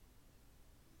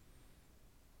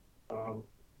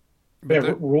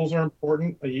 Rules are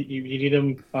important. You need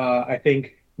them. I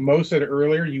think Mo said it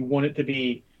earlier, you want it to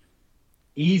be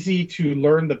easy to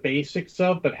learn the basics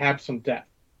of, but have some depth.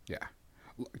 Yeah.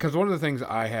 Because one of the things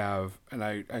I have, and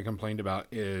I complained about,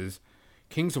 is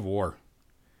Kings of War.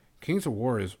 Kings of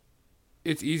War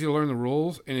it's easy to learn the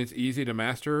rules and it's easy to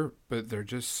master, but they're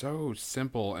just so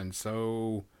simple and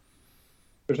so...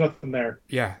 There's nothing there.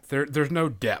 Yeah, there's no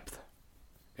depth,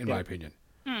 in my opinion.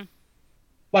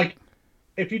 Like,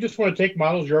 if you just want to take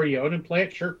models you already own and play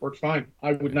it, sure, works fine.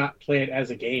 I would not play it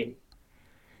as a game.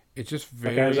 It's just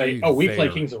very we play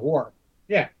Kings of War.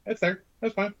 Yeah, that's there.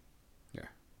 That's fine. Yeah.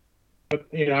 But,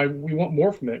 we want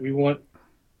more from it. We want...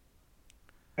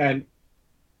 And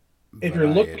if you're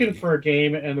looking for a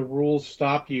game and the rules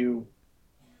stop you,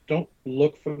 don't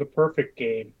look for the perfect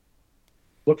game.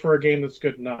 Look for a game that's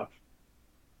good enough.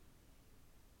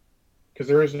 Because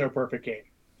there is no perfect game.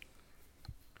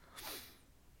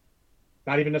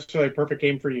 Not even necessarily a perfect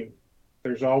game for you.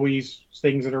 There's always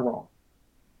things that are wrong.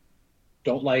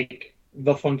 Don't like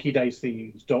the funky dice they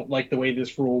use. Don't like the way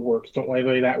this rule works. Don't like the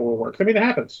way that rule works. I mean, it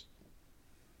happens.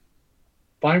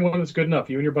 Find one that's good enough,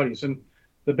 you and your buddies. And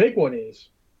the big one is,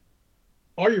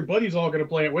 are your buddies all going to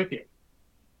play it with you?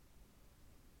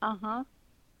 Uh-huh.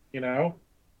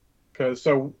 Because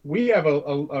so we have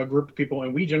a group of people,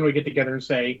 and we generally get together and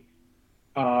say,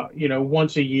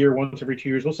 once a year, once every 2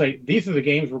 years, we'll say, these are the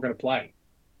games we're going to play.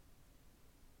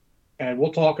 And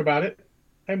we'll talk about it.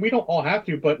 And we don't all have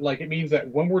to, but it means that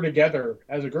when we're together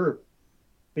as a group,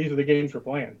 these are the games we're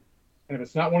playing. And if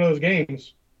it's not one of those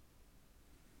games,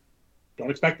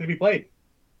 don't expect it to be played.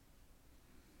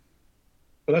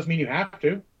 But doesn't mean you have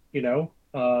to.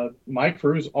 My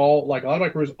crew's all, a lot of my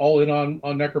crew's all in on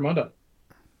Necromunda.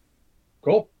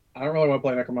 Cool. I don't really want to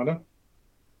play Necromunda.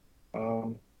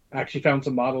 I actually found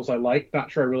some models I like.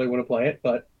 Not sure I really want to play it,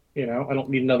 but, I don't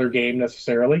need another game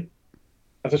necessarily.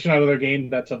 Especially not another game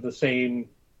that's of the same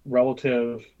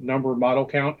relative number model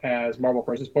count as Marvel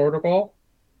Crisis Protocol.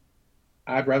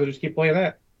 I'd rather just keep playing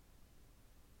that.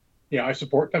 I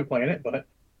support them playing it, but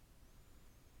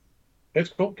it's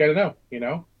cool. Get to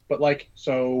know, But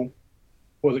so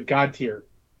was it God Tier?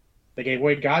 They gave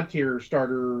away God Tier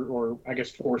starter, or I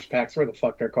guess force packs, whatever the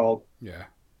fuck they're called. Yeah.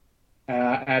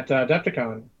 at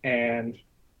Adepticon, and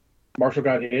Marshall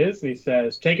got his, and he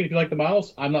says, "Take it if you like the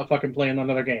models. I'm not fucking playing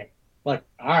another game." Like,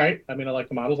 all right. I mean, I like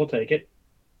the models. I'll take it.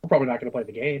 I'm probably not going to play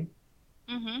the game.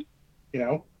 Mm-hmm. You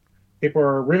know, people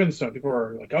are Rivenstone. People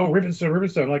are like, "Oh, Rivenstone,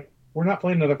 Rivenstone." Like, we're not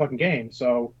playing another fucking game,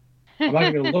 so I'm not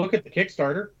even going to look at the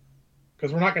Kickstarter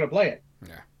because we're not going to play it.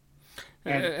 Yeah.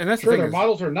 And And that's the sure, thing their is,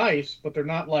 models are nice, but they're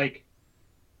not like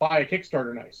buy a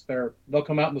Kickstarter nice. They'll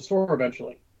come out in the store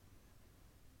eventually.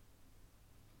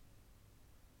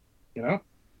 You know.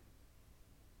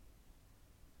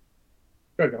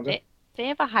 Good, Gonzo. They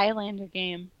have a Highlander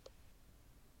game.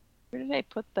 Where did I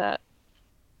put that?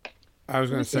 I was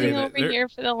It going was to say sitting that over here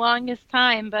for the longest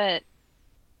time, but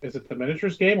Is it the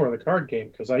miniatures game or the card game?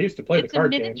 Because I used to play the it's a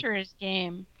card game. miniatures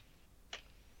game.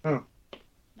 Oh.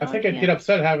 I No think I'd idea. get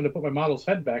upset having to put my model's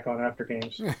head back on after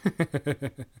games.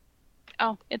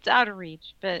 Oh, it's out of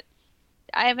reach, but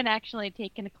I haven't actually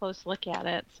taken a close look at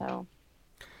it, so.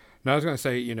 Now, I was going to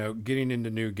say, getting into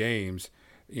new games,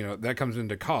 that comes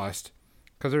into cost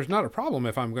because there's not a problem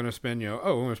if I'm going to spend, I'm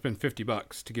going to spend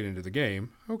 $50 to get into the game.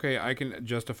 Okay, I can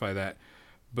justify that.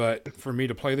 But for me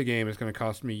to play the game, it's going to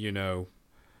cost me,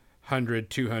 100,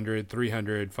 200,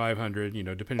 300, 500,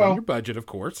 depending on your Well, budget, of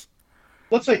course.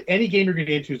 let's say any game you're going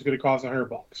to get into is going to cost $100.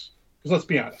 Because let's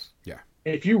be honest, Yeah.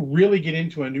 if you really get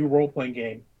into a new role playing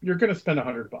game, you're going to spend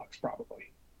 $100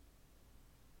 probably.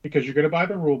 Because you're going to buy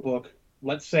the rule book,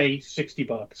 let's say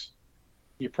 $60.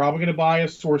 You're probably going to buy a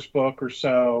source book or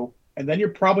so, and then you're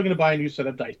probably going to buy a new set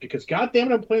of dice. Because God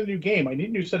damn it, I'm playing a new game. I need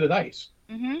a new set of dice.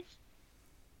 Mm-hmm.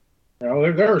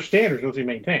 There are standards that we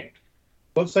maintain.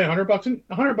 Let's say $100 and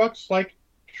 $100. Like,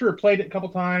 sure, played it a couple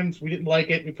times. We didn't like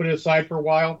it. We put it aside for a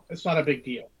while. It's not a big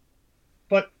deal.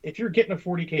 But if you're getting a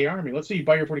 40K army, let's say you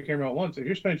buy your 40K army all at once. If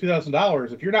you're spending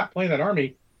 $2,000, if you're not playing that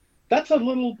army, that's a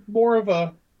little more of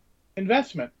a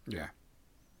investment. Yeah.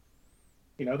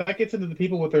 That gets into the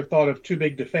people with their thought of too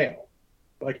big to fail.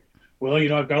 Like, well,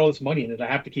 I've got all this money in it. I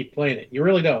have to keep playing it. You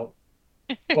really don't.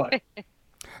 But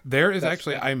There is that's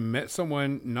actually, I met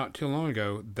someone not too long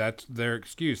ago. That's their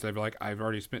excuse. They're like, I've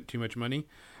already spent too much money.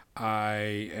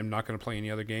 I am not going to play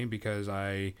any other game because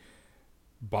I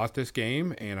bought this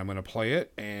game and I'm going to play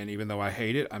it. And even though I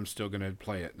hate it, I'm still going to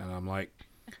play it. And I'm like,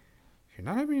 you're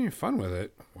not having any fun with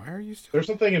it. Why are you still? there's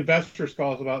something investors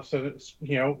call us about,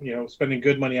 spending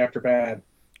good money after bad.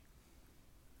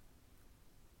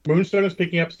 Moonstone is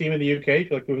picking up steam in the UK. If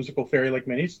you like whimsical fairy like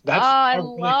minis, that's I a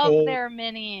really love cool. their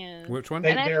minis. Which one? They-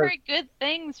 And I've they're- heard good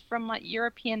things from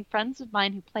European friends of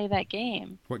mine who play that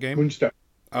game. What game? Moonstone.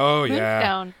 Oh, yeah.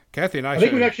 Moonstone. Kathy and I I think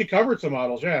showed- we've actually covered some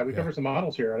models. Yeah, we Yeah. covered some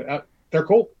models here. They're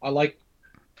cool. I like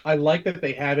that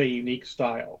they have a unique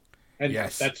style, and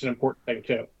Yes. that's an important thing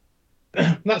too.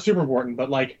 Not super important,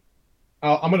 but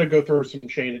I'm gonna go throw some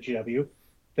shade at GW.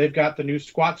 They've got the new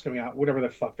squats coming out, whatever the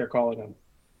fuck they're calling them.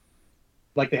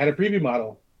 Like they had a preview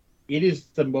model. It is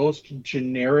the most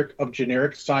generic of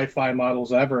generic sci-fi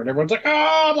models ever, and everyone's like,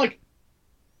 "Oh!" I'm like,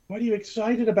 "What are you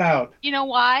excited about? You know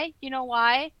why? You know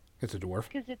why? It's a dwarf.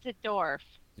 Because it's a dwarf.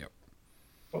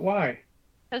 But why?"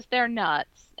 Because they're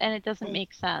nuts, and it doesn't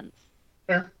make sense.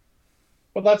 Fair.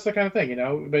 Well, that's the kind of thing,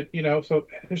 But so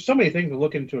there's so many things to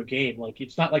look into a game. Like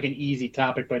it's not like an easy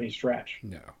topic by any stretch.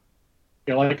 No.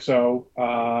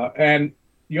 And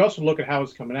you also look at how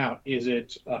it's coming out. Is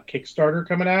it a Kickstarter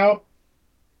coming out,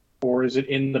 or is it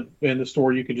in the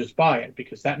store you can just buy it?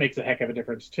 Because that makes a heck of a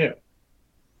difference too.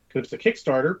 Because if it's a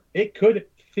Kickstarter, it could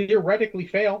theoretically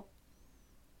fail.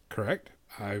 Correct.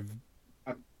 I've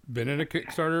been in a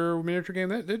Kickstarter miniature game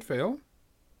that did fail.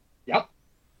 Yep.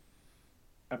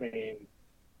 I mean,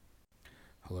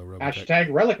 Hello, Robotech.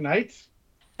 hashtag Relic Knights.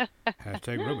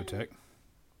 Hashtag Robotech.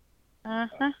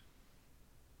 Uh-huh.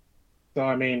 So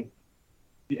I mean,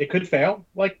 it could fail.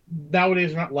 Like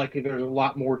nowadays, not likely. There's a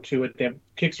lot more to it.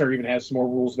 Kickstarter even has some more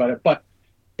rules about it, but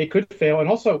it could fail. And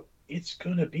also, it's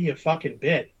gonna be a fucking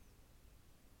bit.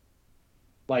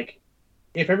 Like,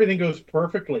 if everything goes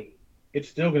perfectly, it's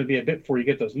still gonna be a bit before you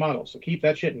get those models. So keep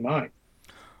that shit in mind.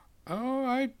 Oh,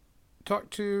 I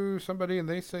talked to somebody and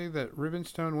they say that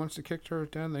Rivenstone, once the Kickstarter is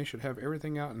done, they should have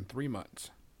everything out in 3 months.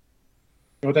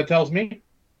 You know what that tells me?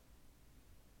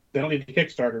 they don't need the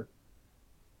Kickstarter.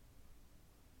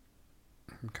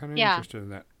 I'm kind of Yeah. interested in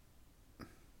that.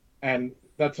 And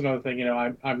that's another thing,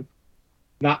 I'm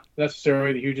not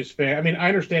necessarily the hugest fan. I mean, I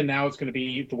understand now it's going to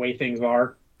be the way things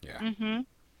are Mm-hmm.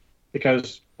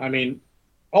 because,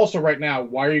 also right now,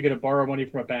 why are you going to borrow money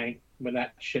from a bank when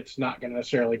that shit's not going to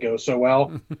necessarily go so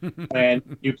well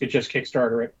and you could just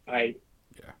Kickstarter it? I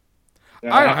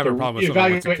don't have a to problem with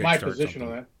someone wants to evaluate my kickstart position on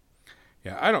something. that.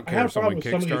 Yeah, I don't I care have if a someone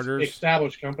problem with some of these Kickstarters.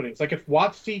 established companies. Like if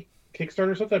WotC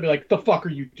Kickstarter stuff, I'd be like, the fuck are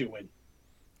you doing?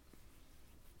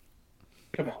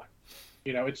 Come on.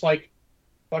 You know, it's like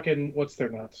fucking, what's their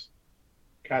nuts?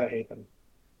 God, I hate them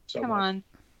so Come much. on.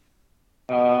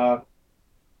 Uh,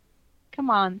 Come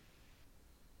on.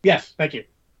 yes, thank you.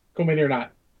 Cool Mini or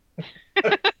not.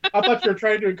 I thought you were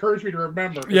trying to encourage me to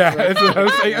remember. Yeah, that's what I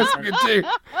was saying. That's good too.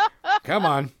 Come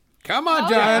on, Oh,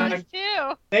 John. those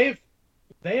too.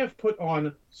 They have put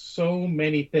on so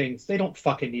many things. They don't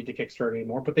fucking need to Kickstarter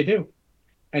anymore, but they do.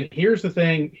 And here's the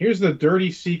thing. Here's the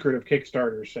dirty secret of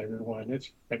Kickstarters, everyone.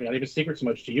 It's maybe not even a secret so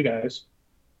much to you guys.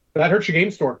 But that hurts your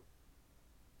game store.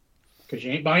 Because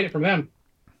you ain't buying it from them.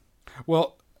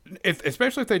 Well,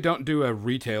 especially if they don't do a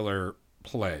retailer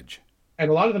pledge.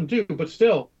 And a lot of them do, but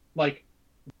still, like,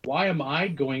 why am I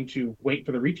going to wait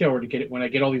for the retailer to get it when I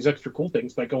get all these extra cool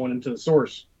things by going into the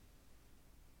source?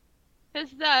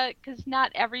 Because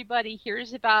not everybody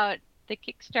hears about the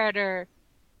Kickstarter,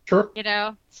 Sure. you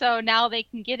know, so now they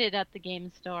can get it at the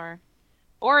game store.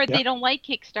 Or they don't like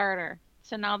Kickstarter,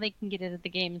 so now they can get it at the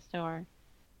game store.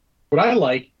 What I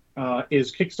like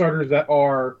is Kickstarters that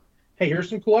are, hey, here's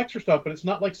some cool extra stuff, but it's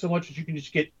not like so much that you can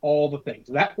just get all the things.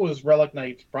 That was Relic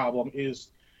Knight's problem. Is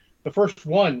the first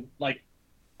one, like,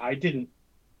 I didn't.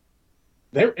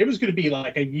 It was going to be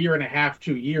like a year and a half,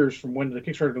 2 years from when the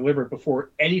Kickstarter delivered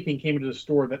before anything came into the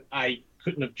store that I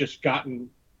couldn't have just gotten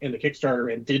in the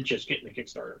Kickstarter and did just get in the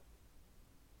Kickstarter.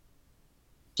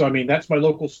 So, I mean, that's my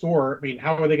local store. I mean,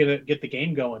 how are they going to get the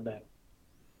game going then?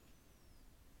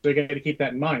 So you got to keep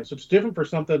that in mind. So it's different for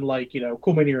something like, you know,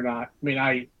 Cool Mini or not. I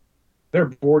mean, there are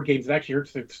board games that actually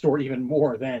hurts the store even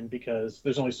more then because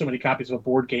there's only so many copies of a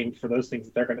board game for those things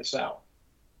that they're going to sell.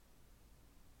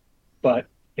 But,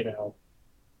 you know,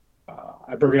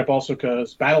 I bring it up also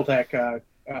because BattleTech,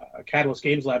 Catalyst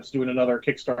Games Lab's doing another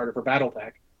Kickstarter for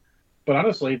BattleTech. But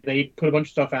honestly, they put a bunch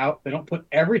of stuff out. They don't put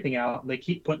everything out. And they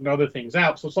keep putting other things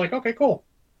out. So it's like, okay, cool.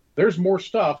 There's more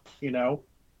stuff, you know.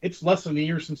 It's less than a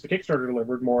year since the Kickstarter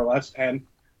delivered, more or less. And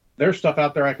there's stuff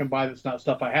out there I can buy that's not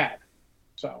stuff I had.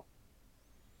 So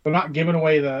they're not giving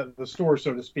away the store,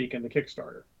 so to speak, in the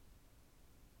Kickstarter.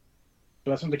 So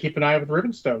that's something to keep an eye on with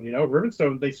Ribbonstone. You know,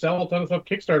 Ribbonstone, they sell a ton of stuff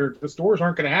Kickstarter. The stores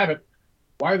aren't going to have it.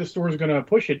 Why are the stores going to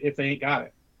push it if they ain't got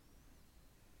it?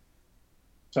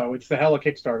 So it's the hell of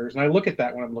Kickstarters. And I look at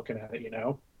that when I'm looking at it, you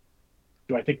know.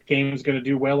 Do I think the game is going to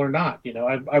do well or not? You know,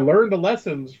 I learned the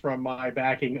lessons from my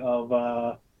backing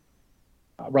of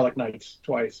Relic Knights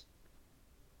twice.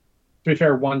 To be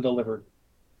fair, one delivered.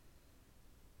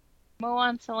 Mo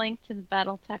wants a link to the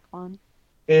BattleTech one.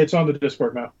 It's on the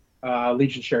Discord now.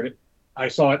 Legion shared it. I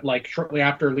saw it like shortly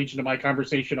after Legion and my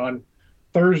conversation on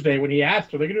Thursday when he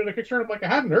asked, are they going to do a Kickstarter? I'm like, I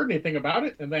haven't heard anything about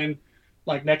it. And then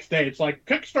like next day, it's like,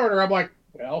 Kickstarter. I'm like,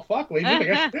 well, fuck, Legion, I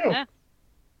guess you do.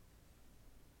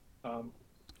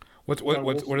 What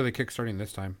are they kickstarting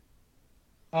this time?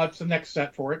 It's the next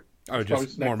set for it. Oh, it's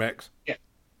just more mechs? Yeah.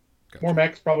 Gotcha. More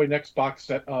mechs, probably next box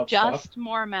set of Just stuff.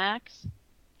 more mechs?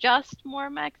 Just more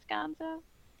mechs, Gonzo?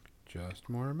 Just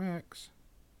more mechs.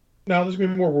 No, there's going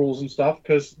to be more rules and stuff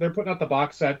because they're putting out the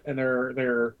box set and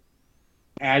they're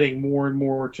adding more and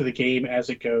more to the game as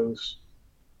it goes.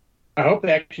 I hope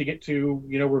they actually get to,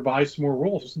 you know, revise some more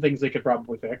rules. Some things they could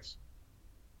probably fix.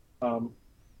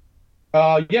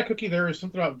 Yeah, Cookie, there is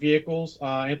something about vehicles.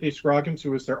 Anthony Scroggins,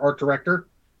 who is their art director,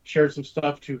 shared some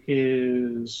stuff to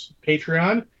his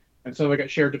Patreon, and some of it got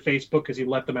shared to Facebook because he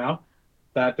let them out.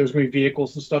 That there's going to be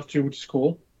vehicles and stuff too, which is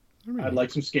cool. I'd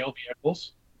like some scale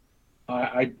vehicles.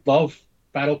 I love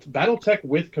BattleTech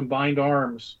with combined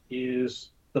arms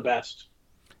is the best.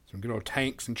 Some good old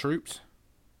tanks and troops.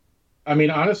 I mean,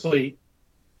 honestly,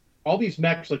 all these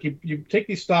mechs, like you take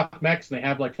these stock mechs and they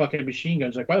have like fucking machine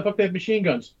guns. Like, why the fuck they have machine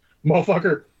guns?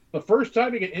 Motherfucker, the first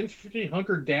time you get infantry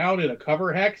hunkered down in a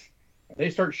cover hex, they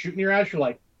start shooting your ass, you're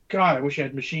like, God, I wish I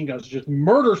had machine guns to just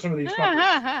murder some of these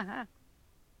fuckers.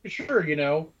 Sure, you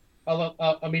know,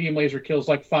 a medium laser kills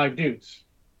like 5 dudes.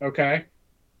 Okay?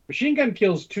 Machine gun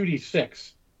kills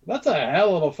 2d6. That's a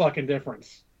hell of a fucking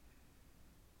difference.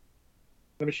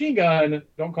 The machine gun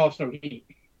don't cost no heat.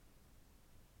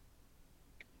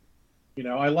 You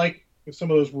know, I like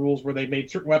some of those rules where they made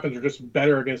certain weapons are just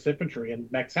better against infantry, and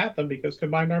mechs have them because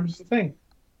combined arms is the thing.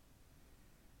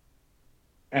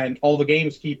 And all the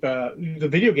games keep the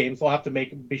video games will have to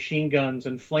make machine guns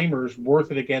and flamers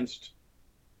worth it against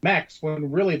mechs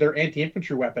when really they're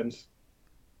anti-infantry weapons.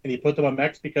 And you put them on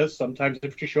mechs because sometimes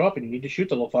infantry show up and you need to shoot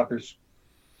the little fuckers.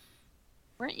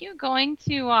 Weren't you going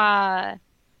to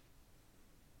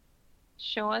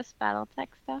show us BattleTech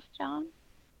stuff, John?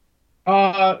 No,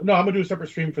 I'm gonna do a separate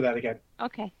stream for that again.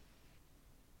 Okay.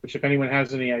 Which, if anyone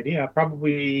has any idea,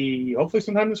 probably hopefully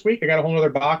sometime this week. I got a whole other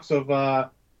box of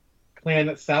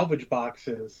clan salvage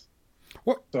boxes.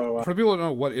 What? So For people who don't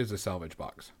know, what is a salvage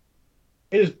box?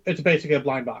 it's basically a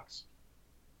blind box.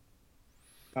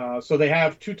 So they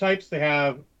have two types. They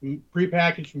have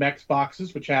prepackaged mechs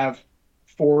boxes, which have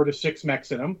 4 to 6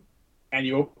 mechs in them, and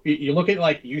you look at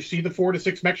like you see the 4 to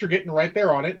 6 mechs you're getting right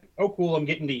there on it. Oh, cool! I'm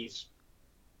getting these.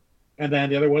 And then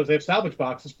the other ones they have salvage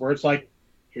boxes where it's like,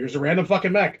 here's a random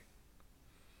fucking mech.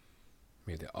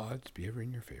 May the odds be ever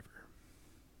in your favor.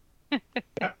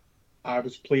 Yeah, I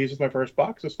was pleased with my first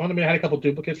box. It was fun. I mean, I had a couple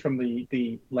duplicates from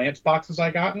the Lance boxes I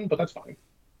gotten, but that's fine.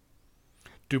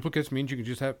 Duplicates means you can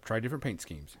just try different paint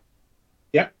schemes.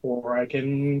 Yeah, or I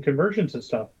can conversions and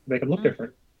stuff, make them look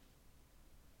different.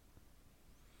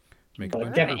 Make a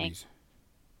bunch yeah. of Herbies.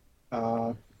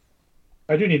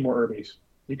 I do need more Herbies.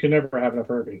 You can never have enough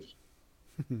Herbies.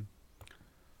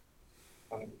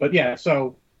 But yeah,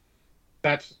 so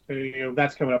that's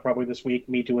that's coming up probably this week.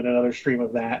 Me doing another stream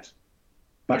of that.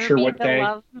 Not sure what the day.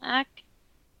 Love Mech.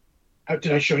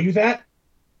 Did I show you that?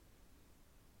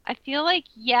 I feel like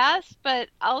yes, but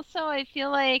also I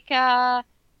feel like I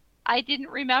didn't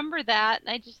remember that, and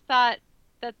I just thought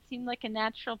that seemed like a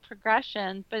natural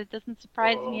progression, but it doesn't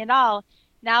surprise me at all.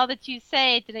 Now that you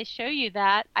say, did I show you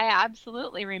that? I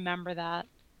absolutely remember that.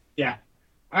 Yeah.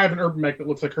 I have an urban mech that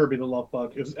looks like Herbie the Love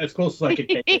Bug. It's as close as I could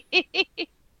take it.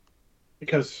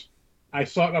 Because I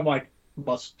saw it and I'm like,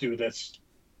 must do this.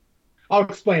 I'll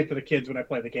explain it to the kids when I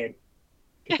play the game.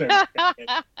 But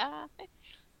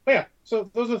yeah, so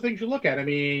those are the things you look at. I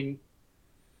mean,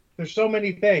 there's so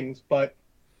many things, but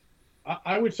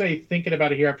I would say thinking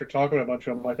about it here after talking about a bunch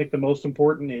of them, I think the most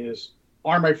important is,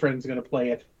 are my friends going to play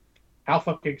it? How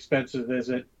fucking expensive is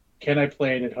it? Can I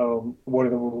play it at home? What are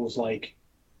the rules like?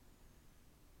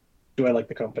 Do I like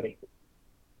the company?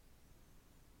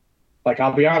 Like,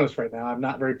 I'll be honest right now, I'm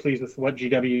not very pleased with what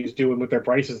GW is doing with their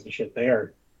prices and shit. They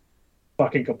are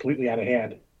fucking completely out of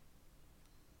hand.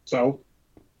 So,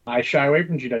 I shy away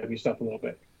from GW stuff a little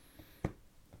bit.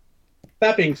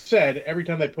 That being said, every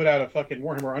time they put out a fucking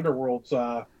Warhammer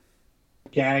Underworlds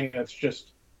gang that's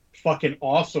just fucking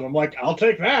awesome, I'm like, I'll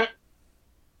take that.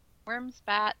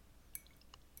 Wormspat.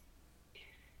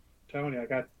 Tony, I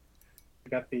got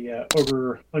the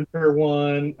Ogre Hunter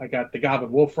one. I got the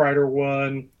Goblin Wolf Rider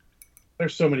one.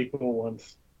 There's so many cool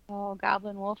ones. Oh,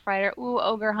 Goblin Wolf Rider. Ooh,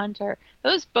 Ogre Hunter.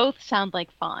 Those both sound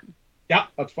like fun. Yeah,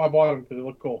 that's why I bought them, because they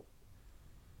look cool.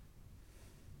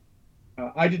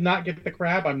 I did not get the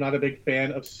crab. I'm not a big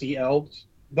fan of sea elves.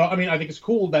 Though, I mean, I think it's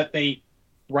cool that they,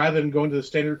 rather than going to the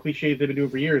standard cliches they've been doing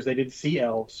for years, they did sea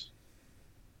elves.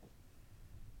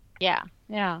 Yeah,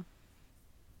 yeah.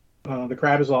 The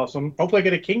crab is awesome. Hopefully I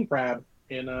get a king crab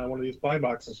in one of these blind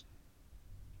boxes.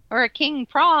 Or a king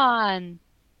prawn.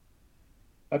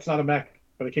 That's not a mech,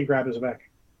 but a king crab is a mech.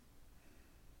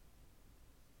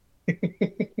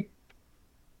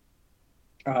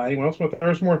 Anyone else want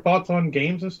there's more thoughts on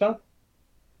games and stuff?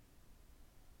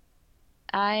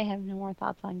 I have no more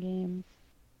thoughts on games.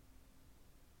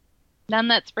 None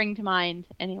that spring to mind,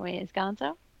 anyways.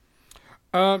 Gonzo?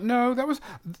 No, that was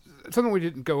something we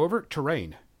didn't go over.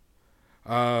 Terrain.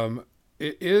 It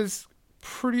is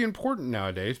pretty important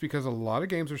nowadays because a lot of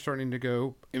games are starting to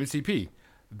go MCP.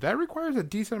 That requires a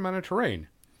decent amount of terrain.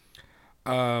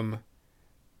 And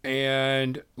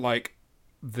like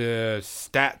the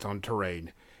stats on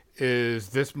terrain, is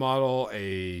this model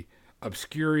a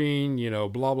obscuring,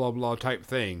 blah blah blah type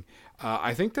thing?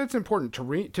 I think that's important.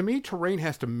 Terrain, to me, terrain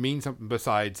has to mean something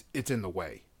besides it's in the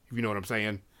way. If you know what I'm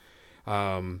saying.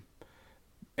 And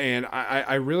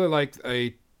I really like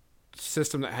a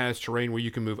system that has terrain where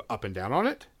you can move up and down on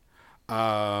it.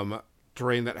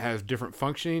 Terrain that has different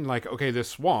functioning. Like, okay, this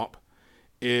swamp,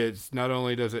 it's not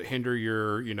only does it hinder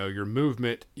your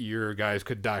movement, your guys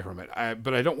could die from it.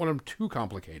 But I don't want them too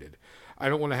complicated. I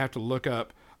don't want to have to look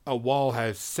up a wall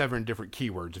has 7 different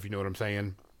keywords, if you know what I'm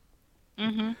saying.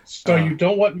 Mm-hmm. So you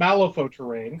don't want Malifaux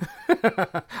terrain.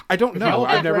 I don't know.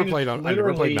 I've never played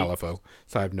Malifaux,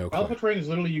 so I have no clue. Malifaux terrain is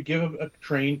literally you give a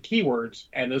terrain keywords,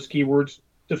 and those keywords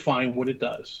define what it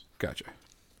does. Gotcha.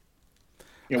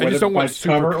 Whether I just don't want it's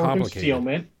super cover or complicated.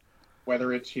 concealment,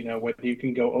 whether it's whether you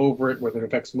can go over it, whether it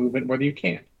affects movement, whether you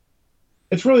can't.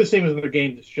 It's really the same as other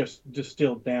games. It's just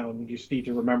distilled down. You just need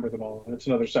to remember them all, and it's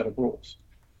another set of rules.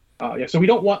 So we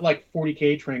don't want like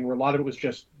 40k terrain where a lot of it was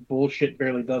just bullshit,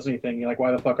 barely does anything. You're like, why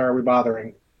the fuck are we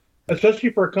bothering? Especially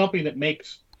for a company that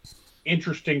makes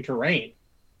interesting terrain,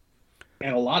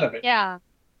 and a lot of it. Yeah,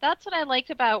 that's what I liked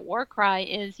about Warcry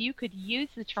is you could use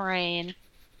the terrain.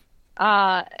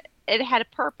 It had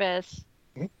a purpose,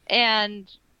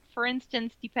 and for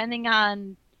instance, depending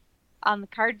on the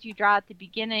cards you draw at the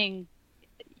beginning,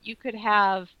 you could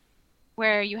have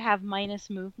where you have minus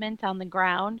movement on the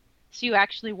ground. So you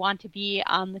actually want to be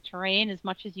on the terrain as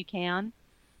much as you can,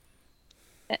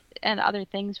 and other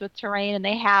things with terrain. And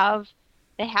they have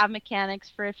mechanics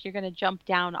for if you're going to jump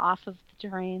down off of the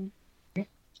terrain.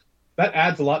 That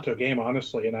adds a lot to a game,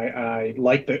 honestly, and I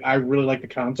really like the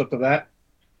concept of that.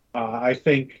 I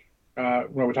think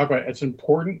when we talk about it, it's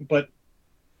important, but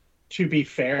to be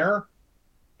fair,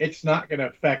 it's not going to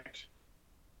affect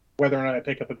whether or not I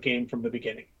pick up a game from the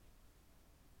beginning.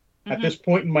 At Hmm. this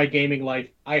point in my gaming life,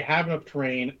 I have enough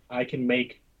terrain. I can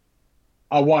make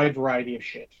a wide variety of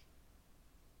shit.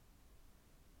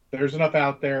 There's enough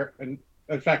out there. And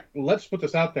in fact, let's put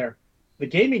this out there. The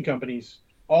gaming companies,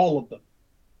 all of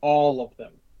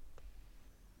them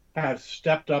have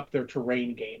stepped up their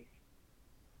terrain game.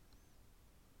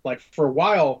 Like for a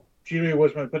while, GW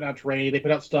was putting out terrain. They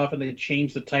put out stuff and they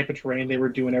changed the type of terrain they were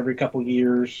doing every couple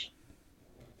years.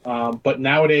 But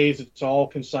nowadays, it's all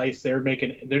concise. They're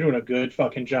doing a good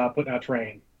fucking job putting out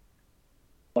terrain.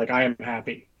 Like I am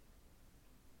happy.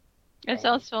 There's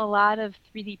also a lot of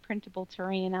 3D printable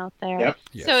terrain out there. Yep.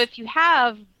 Yes. So if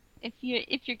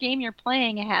your game you're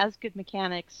playing has good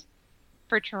mechanics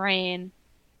for terrain,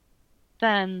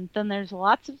 then there's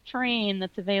lots of terrain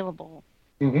that's available.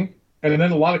 Mm-hmm. And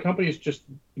then a lot of companies just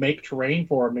make terrain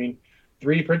for. I mean,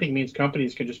 3D printing means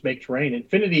companies can just make terrain.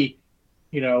 Infinity,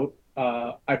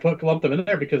 I lumped them in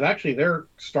there because actually their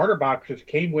starter boxes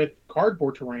came with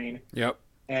cardboard terrain, Yep.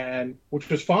 and which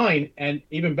was fine. And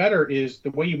even better is the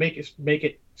way you make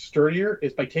it sturdier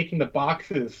is by taking the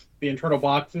internal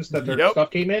boxes that their Yep.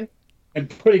 stuff came in, and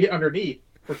putting it underneath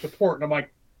for support. And I'm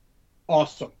like,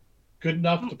 awesome, good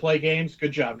enough to play games.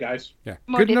 Good job, guys. Yeah.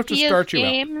 Good enough to start you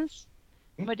out. games,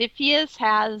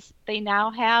 Modifius they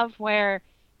now have where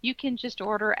you can just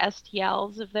order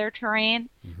STLs of their terrain.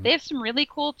 Mhm. They have some really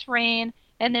cool terrain,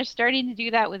 and they're starting to do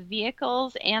that with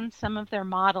vehicles and some of their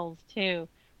models too,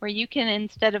 where you can,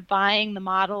 instead of buying the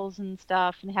models and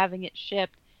stuff and having it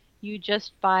shipped, you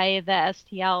just buy the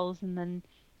STLs and then,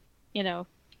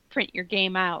 print your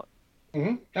game out.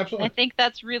 Mm-hmm. I Absolutely. think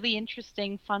that's really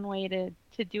interesting, fun way to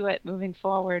do it moving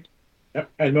forward.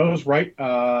 Yep. And Mo's right.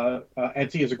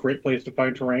 Etsy is a great place to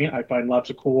find terrain. I find lots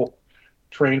of cool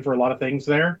terrain for a lot of things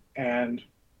there, and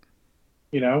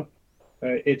you know,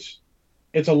 it's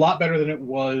a lot better than it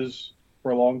was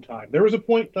for a long time. There was a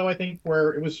point, though, I think,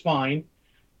 where it was fine.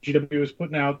 GW was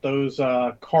putting out those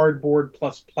cardboard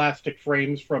plus plastic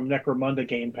frames from Necromunda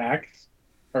game packs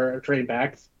or train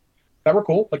packs that were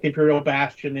cool, like the Imperial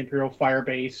Bastion, the Imperial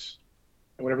Firebase,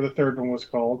 and whatever the third one was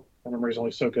called. My memory's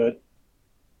only so good.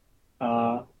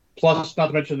 Plus, not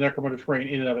to mention the Necromunda terrain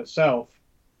in and of itself.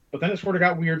 But then it sort of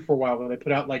got weird for a while when they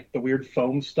put out like the weird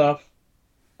foam stuff,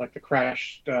 like the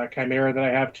crashed Chimera that I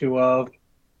have two of.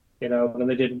 And then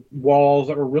they did walls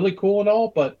that were really cool and all,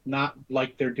 but not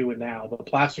like they're doing now. The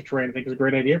plastic terrain, I think, is a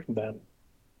great idea from them.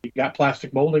 You got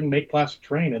plastic molding, make plastic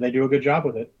terrain, and they do a good job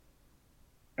with it.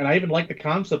 And I even like the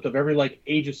concept of every like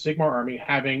Age of Sigmar army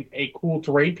having a cool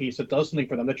terrain piece that does something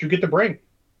for them that you get to bring.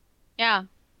 Yeah.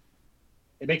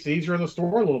 It makes it easier in the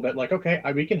store a little bit. Like, okay,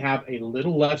 we can have a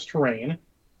little less terrain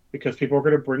because people are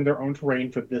going to bring their own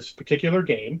terrain for this particular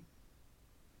game,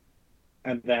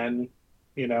 and then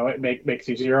it makes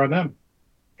it easier on them.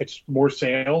 It's more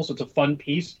sales. It's a fun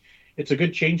piece. It's a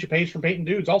good change of pace from painting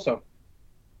dudes, also.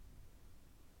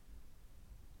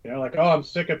 Like, oh, I'm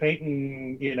sick of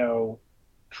painting,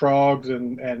 trogs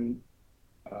and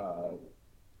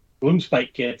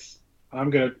Gloomspite kits. I'm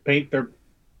gonna paint their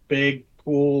big,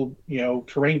 cool,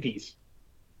 terrain piece.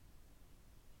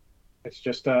 It's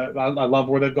just I love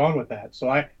where they've gone with that.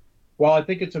 So while I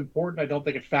think it's important, I don't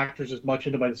think it factors as much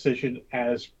into my decision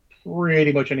as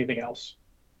pretty much anything else.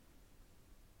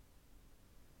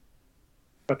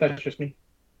 But that's just me. Is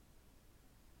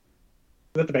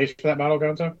that the base for that model,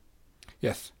 Gonzo?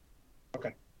 Yes.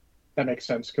 Okay. That makes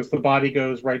sense because the body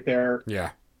goes right there.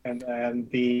 Yeah. And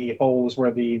the hole is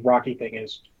where the rocky thing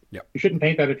is. Yep. You shouldn't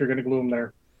paint that if you're going to glue them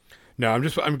there. No,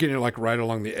 I'm getting it like right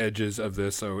along the edges of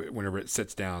this, so whenever it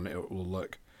sits down, it will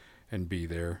look and be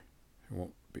there. It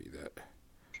won't be that.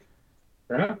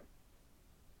 Fair enough.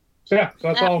 So yeah, so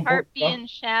that's that all part important be stuff. in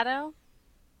shadow?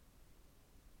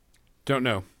 Don't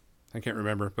know. I can't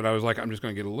remember, but I was like, I'm just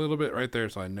going to get a little bit right there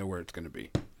so I know where it's going to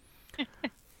be.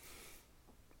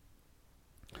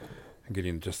 I'm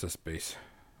getting just this base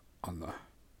on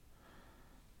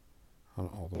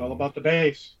all the. It's all about the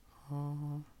base.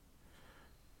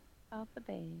 Out the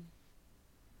bay.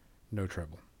 No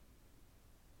trouble.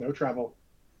 No trouble.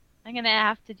 I'm gonna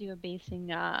have to do a basing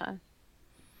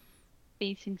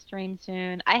stream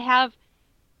soon. I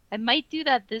might do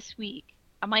that this week.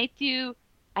 I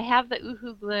have the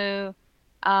Uhu glue.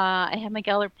 I have my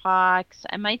Gellerpox.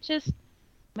 I might just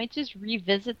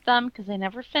revisit them because I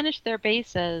never finished their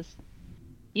bases,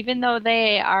 even though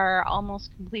they are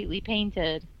almost completely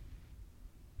painted.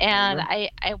 And Mhm.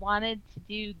 I wanted to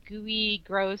do gooey,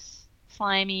 gross,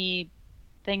 slimy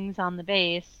things on the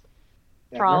base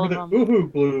Yeah, for all remember of the them.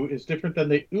 Uhu glue is different than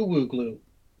the Uwu glue.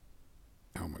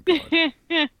 Oh my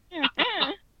god.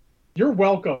 You're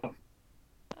welcome.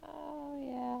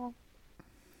 Oh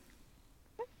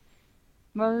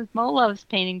yeah. Mo loves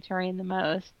painting terrain the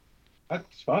most.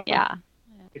 That's fun. Yeah,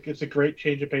 It's a great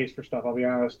change of pace for stuff, I'll be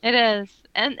honest. it is.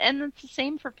 And it's the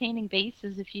same for painting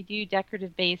bases if you do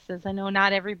decorative bases. I know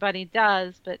not everybody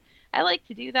does, but I like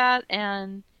to do that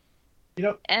You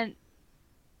know, and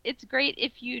it's great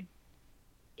if you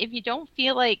don't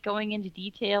feel like going into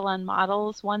detail on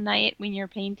models one night when you're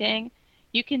painting,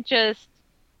 you can just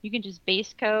you can just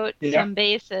base coat yeah, some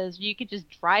bases. You can just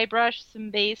dry brush some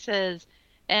bases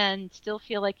and still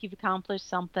feel like you've accomplished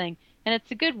something. And it's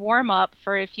a good warm up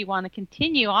for if you want to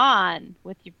continue on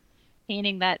with your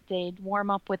painting that day, warm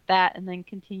up with that and then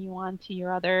continue on to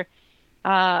your other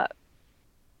uh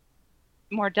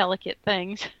more delicate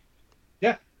things.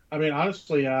 yeah. I mean,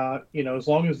 honestly, as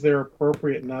long as they're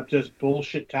appropriate and not just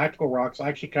bullshit tactical rocks, I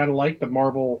actually kind of like the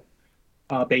marble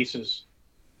bases.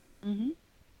 Hmm.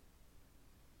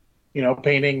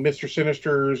 Painting Mr.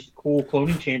 Sinister's cool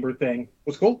cloning chamber thing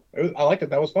was cool. I liked it.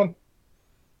 That was fun.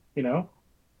 You know,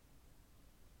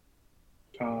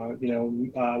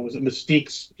 was it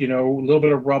Mystique's? A little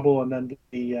bit of rubble and then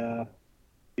the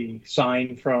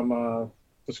sign from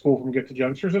the school from Gifted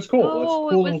Youngsters. It's cool. That's Oh,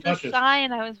 it cool was little the touches.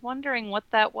 sign. I was wondering what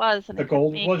that was and I The couldn't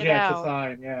gold make was it yeah, it's a out.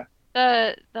 sign.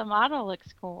 Yeah, The model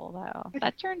looks cool though. thank you,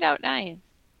 That turned out nice.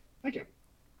 thank you.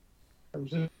 I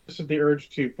resisted the urge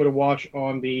to put a wash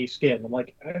on the skin. I'm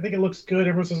like, I think it looks good.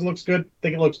 Everyone says it looks good. I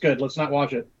think it looks good. Let's not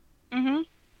wash it. Hmm.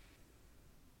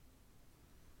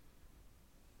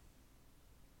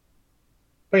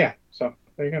 But yeah, so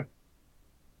there you go.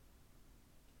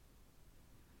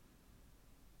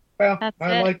 Well, That's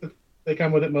I it. like that they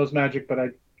come with it most magic, but I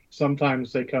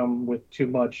sometimes they come with too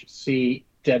much C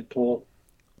Deadpool,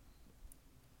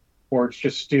 or it's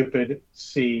just stupid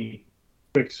C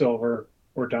Quicksilver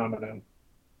or Domino.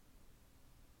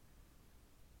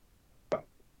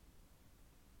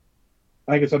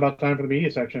 I think it's about time for the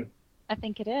media section. I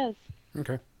think it is.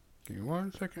 Okay. Give me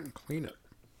 1 second and clean up.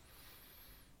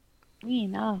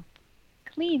 Clean up.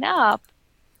 Clean up.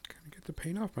 Kind of get the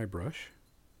paint off my brush.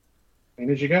 And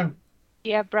as you go. Do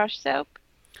you have brush soap?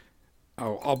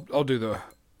 Oh, I'll do the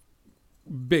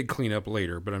big cleanup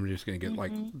later, but I'm just gonna get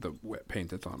like Hmm. the wet paint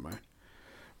that's on my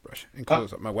brush and Uh,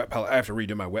 close up my wet palette. I have to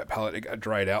redo my wet palette. It got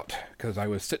dried out because I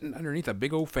was sitting underneath a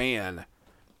big old fan.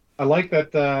 I like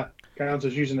that Gowns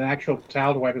is using an actual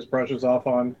towel to wipe his brushes off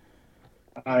on.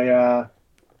 I uh,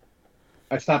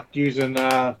 I stopped using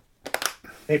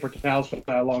paper towels for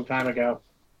that a long time ago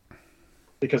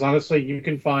because honestly, you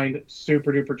can find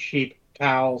super duper cheap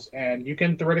towels and you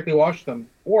can theoretically wash them,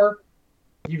 or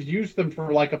you've used them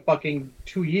for like a fucking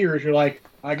 2 years. You're like,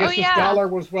 I Oh guess this yeah. dollar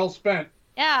was well spent.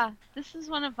 Yeah. This is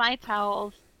one of my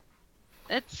towels.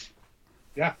 It's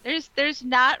Yeah, there's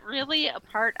not really a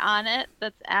part on it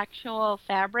that's actual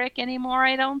fabric anymore,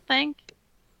 I don't think.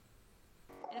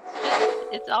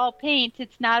 It's all paint.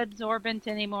 It's not absorbent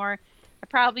anymore. I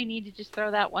probably need to just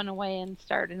throw that one away and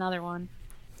start another one.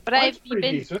 But well, that's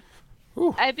pretty decent.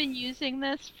 Ooh, I've been using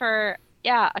this for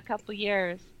yeah, a couple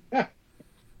years. Yeah,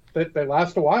 they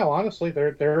last a while. Honestly,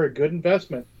 they're a good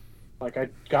investment. Like I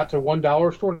got to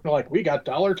 $1 store and they're like, we got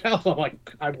dollar towels. I'm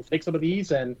like, I will take some of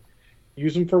these and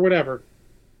use them for whatever.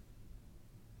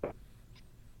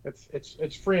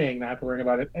 It's freeing not to worry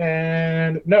about it.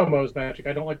 And no, Mo's Magic.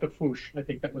 I don't like the foosh. I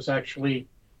think that was actually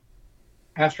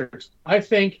asterisk. I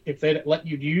think if they'd let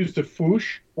you use the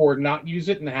foosh or not use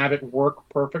it and have it work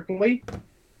perfectly,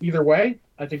 either way,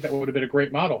 I think that would have been a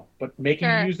great model. But making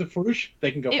you Sure. use the foosh,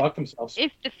 they can go If fuck themselves.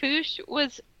 if the foosh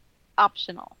was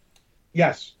optional.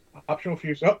 Yes, optional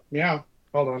fuse. Oh, meow.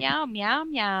 Hold on. Meow meow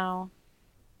meow.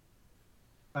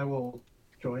 I will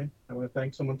join. I want to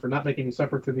thank someone for not making me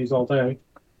suffer through these all day.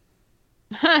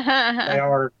 They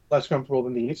are less comfortable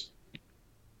than these.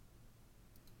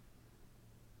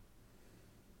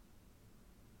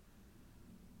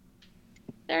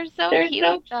 They're so They're cute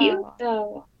so cute though.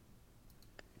 though.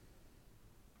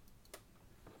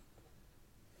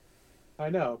 I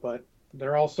know, but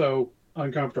they're also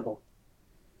uncomfortable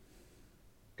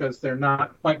because they're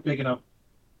not quite big enough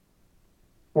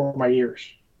for my ears.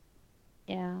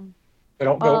 Yeah. They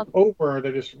don't Well, go over,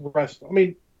 they just rest. I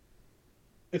mean,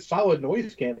 it's solid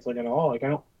noise canceling and all. Like, I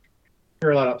don't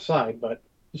hear that outside, but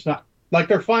it's not like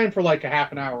they're fine for like a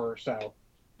half an hour or so.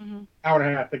 Mhm. Hour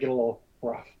and a half, they get a little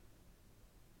rough.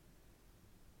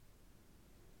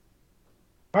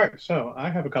 All right, so I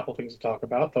have a couple things to talk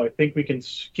about, though I think we can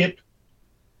skip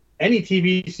any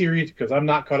TV series because I'm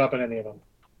not caught up in any of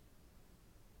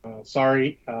them.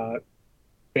 Sorry,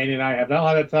 Banny and I have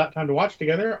not had that time to watch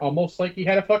together, almost like he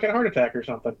had a fucking heart attack or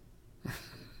something.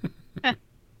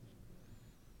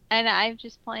 And I've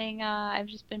just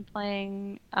been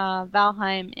playing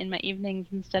Valheim in my evenings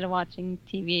instead of watching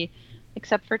TV,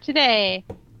 except for today,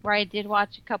 where I did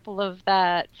watch a couple of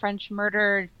that French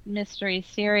murder mystery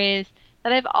series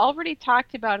that I've already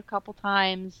talked about a couple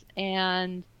times,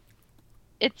 and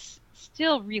it's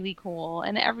still really cool.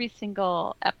 And every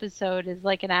single episode is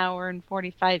like an hour and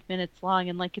 45 minutes long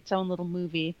and like its own little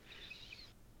movie.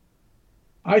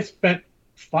 I spent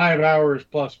 5 hours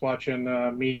plus watching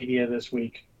media this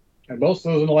week, and most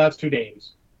of those in the last 2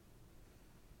 days.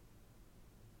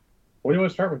 What do you want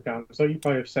to start with, Don? So you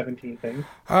probably have 17 things.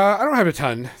 I don't have a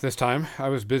ton this time. I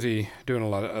was busy doing a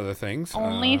lot of other things.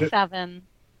 Only 7.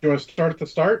 Do you want to start at the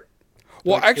start?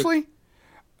 Well, Like, actually,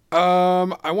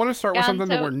 I want to start with something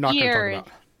that So we're not going to talk ears,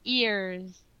 about.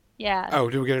 ears, yeah. Oh,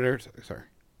 did we get it there? Sorry.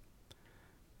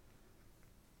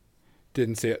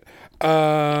 Didn't see it.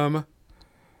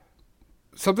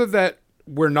 Something that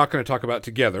we're not going to talk about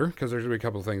together, because there's going to be a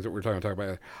couple of things that we're talking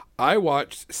about. I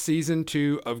watched season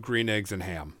 2 of Green Eggs and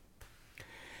Ham.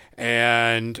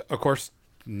 And, of course,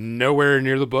 nowhere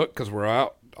near the book, because we're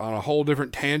out on a whole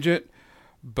different tangent.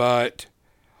 But,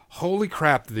 holy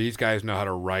crap, these guys know how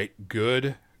to write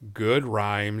good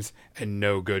rhymes and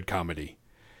no good comedy.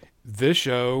 This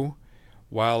show,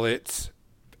 while it's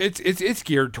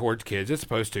geared towards kids, it's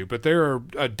supposed to, but there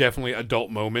are definitely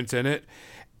adult moments in it.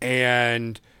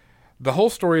 And the whole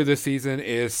story of this season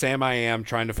is Sam I Am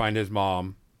trying to find his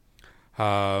mom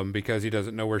because he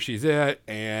doesn't know where she's at,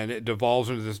 and it devolves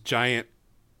into this giant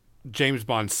James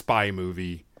Bond spy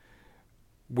movie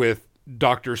with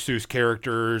Dr. Seuss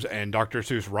characters and Dr.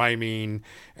 Seuss rhyming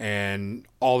and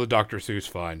all the Dr. Seuss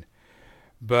fun.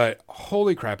 But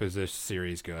holy crap, is this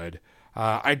series good.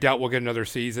 I doubt we'll get another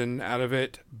season out of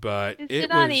it, but Is it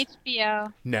it on was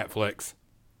HBO? Netflix.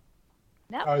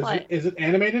 Netflix. is it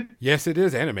animated? Yes, it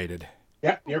is animated.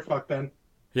 Yeah, you're fucked then.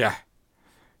 Yeah,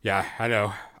 I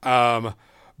know.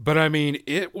 But I mean,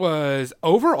 it was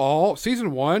overall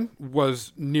season 1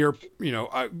 was near,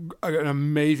 an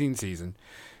amazing season.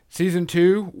 Season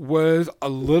 2 was a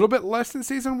little bit less than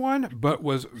season 1, but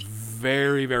was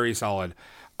very, very solid.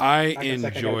 I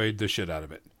enjoyed the shit out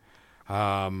of it.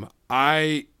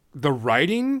 The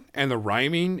writing and the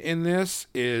rhyming in this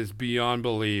is beyond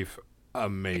belief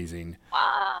amazing.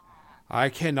 Wow. I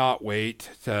cannot wait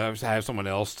to have someone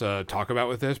else to talk about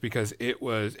with this because it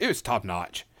was top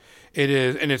notch. It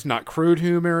is, and it's not crude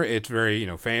humor. It's very,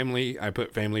 family. I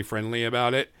put family friendly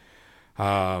about it.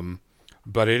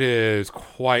 But it is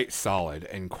quite solid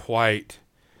and quite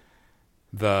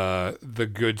the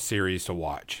good series to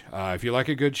watch. If you like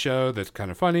a good show that's kind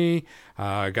of funny,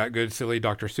 got good silly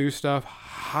Dr. Seuss stuff,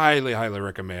 highly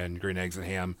recommend Green Eggs and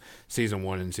Ham season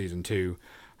 1 and season 2.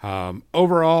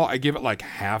 Overall, I give it like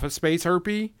half a space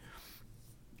herpy,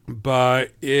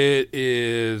 but it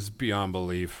is beyond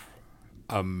belief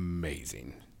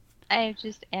amazing. I've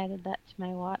just added that to my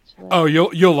watch list. Oh,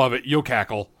 you'll love it. You'll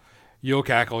cackle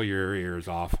your ears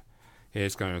off.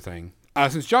 It's kind of thing.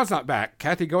 Since John's not back,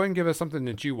 Kathy, go ahead and give us something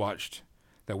that you watched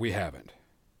that we haven't.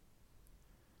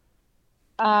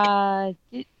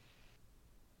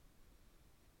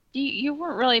 You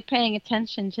weren't really paying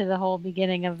attention to the whole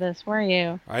beginning of this, were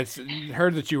you? I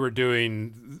heard that you were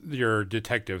doing your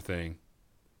detective thing.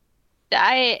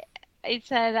 I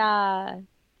said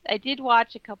I did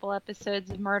watch a couple episodes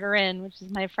of Murder In, which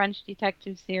is my French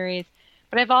detective series,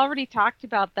 but I've already talked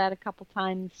about that a couple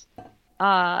times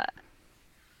on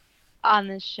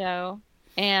this show,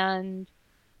 and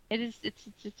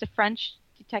it's a French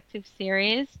detective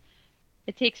series.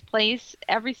 It takes place,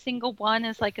 every single one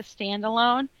is like a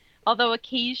standalone, although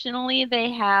occasionally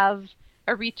they have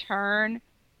a return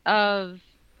of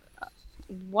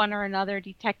one or another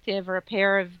detective or a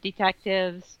pair of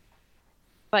detectives,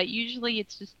 but usually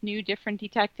it's just new, different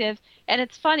detectives. And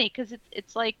it's funny because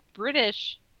it's like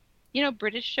British,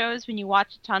 British shows, when you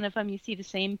watch a ton of them, you see the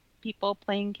same people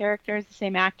playing characters, the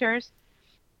same actors.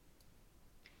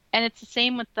 And it's the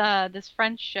same with this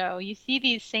French show. You see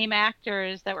these same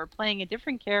actors that were playing a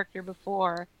different character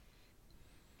before,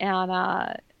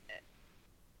 and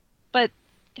but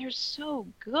they're so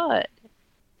good.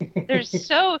 They're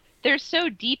so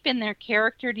deep in their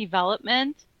character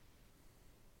development.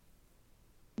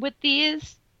 With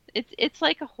these, it's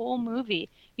like a whole movie.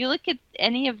 You look at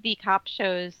any of the cop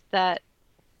shows that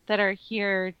are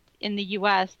here in the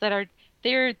U.S. that are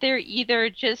they're either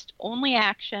just only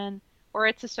action or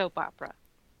it's a soap opera.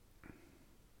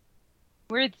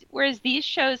 Whereas these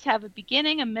shows have a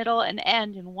beginning, a middle, and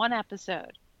end in one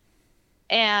episode,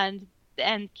 and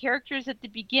characters at the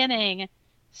beginning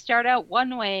start out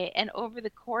one way, and over the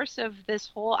course of this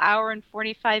whole hour and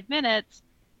 45 minutes,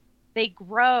 they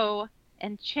grow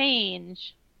and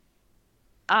change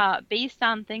based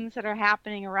on things that are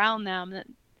happening around them,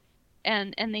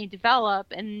 and they develop,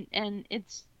 and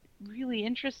it's really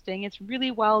interesting. It's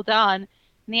really well done,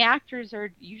 and the actors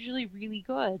are usually really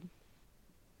good.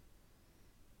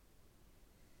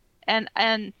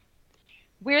 And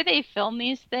where they film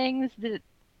these things, the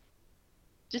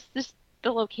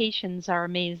locations are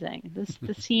amazing.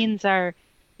 The scenes are,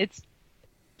 it's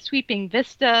sweeping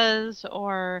vistas,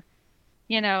 or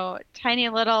tiny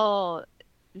little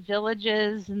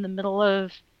villages in the middle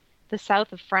of the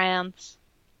south of France.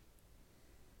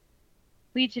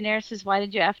 Legionnaire says, "Why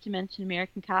did you have to mention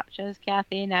American cop shows,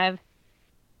 Kathy?" And I'm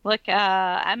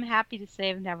happy to say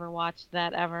I've never watched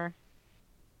that ever.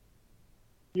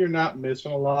 You're not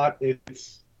missing a lot.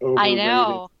 It's overrated.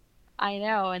 I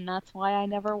know, and that's why I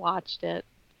never watched it.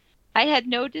 I had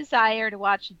no desire to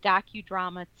watch a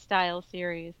docudrama style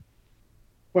series.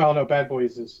 Well, no, Bad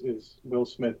Boys is Will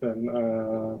Smith and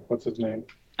what's his name?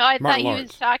 Oh, I Martin thought you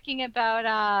Lawrence. was talking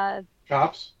about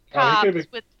Cops. Cops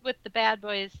with the Bad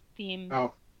Boys theme.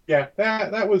 Oh, yeah,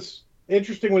 that was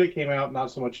interesting when it came out.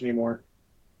 Not so much anymore.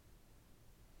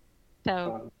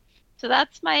 So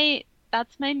that's my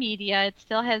media. It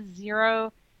still has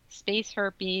 0 space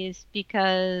herpes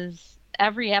because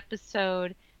every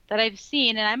episode that I've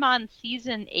seen, and I'm on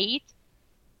season 8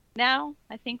 now.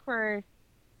 I think we're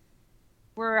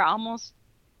almost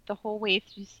the whole way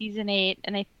through season 8,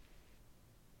 and I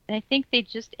think they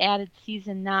just added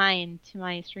season 9 to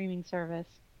my streaming service.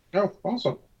 Oh,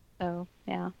 awesome. So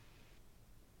yeah.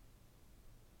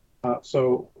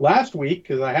 So last week,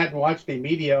 because I hadn't watched the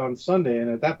media on Sunday,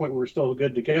 and at that point we were still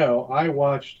good to go, I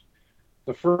watched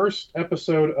the first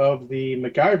episode of the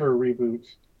MacGyver reboot,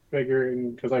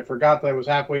 figuring, because I forgot that I was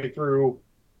halfway through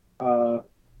The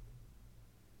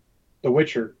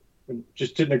Witcher. It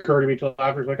just didn't occur to me until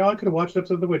after. I was like, oh, I could have watched an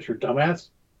episode of The Witcher, dumbass.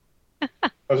 I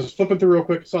was just flipping through real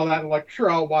quick, saw that, and like, sure,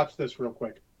 I'll watch this real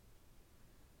quick.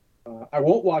 I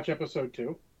won't watch episode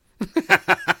 2.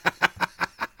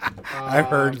 I've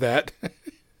heard that.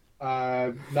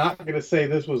 I'm not going to say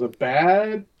this was a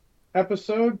bad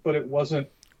episode, but it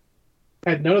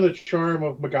had none of the charm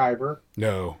of MacGyver.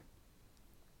 No.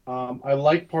 I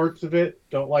like parts of it,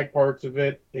 don't like parts of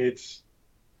it. It's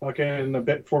fucking a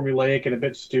bit formulaic and a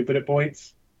bit stupid at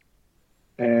points.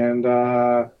 And,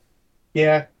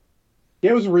 yeah,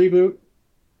 it was a reboot.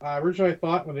 Originally I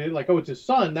thought when they did, like, oh, it's his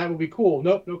son, that would be cool.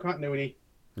 Nope, no continuity.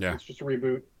 Yeah. It's just a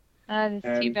reboot. That is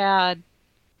too bad.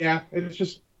 Yeah,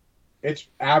 it's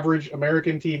average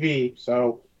American TV,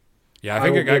 so... Yeah, I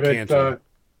think it got canceled.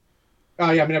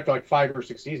 After like 5 or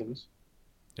 6 seasons.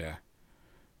 Yeah.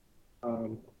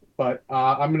 But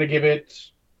I'm going to give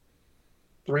it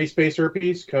 3 space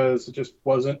herpes because it just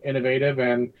wasn't innovative,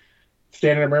 and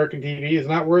standard American TV is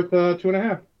not worth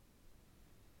 2.5.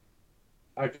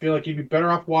 I feel like you'd be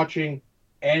better off watching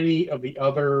any of the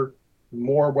other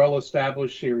more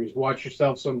well-established series. Watch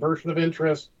yourself some Version of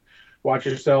Interest. Watch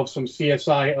yourself some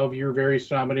CSI of your various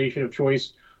denomination of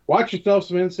choice. Watch yourself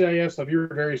some NCIS of your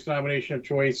various denomination of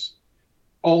choice.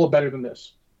 All better than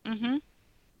this. Mm-hmm.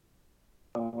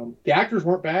 The actors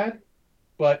weren't bad,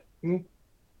 but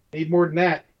need more than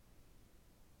that.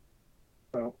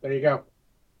 So there you go.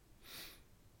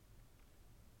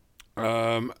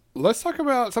 Let's talk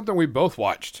about something we both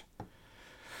watched.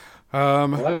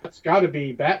 Well, that's got to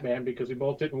be Batman because we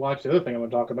both didn't watch the other thing I'm going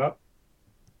to talk about.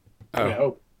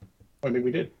 Oh. I mean,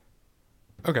 we did.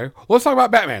 Okay, let's talk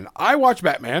about Batman. I watched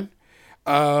Batman.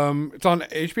 It's on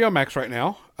HBO Max right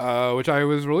now, which I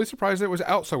was really surprised it was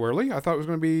out so early. I thought it was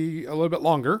going to be a little bit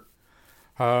longer,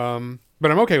 but I'm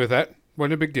okay with that.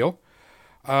 Wasn't a big deal.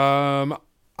 I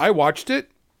watched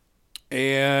it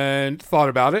and thought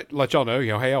about it. Let y'all know,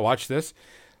 hey, I watched this.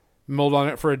 Mulled on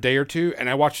it for a day or two, and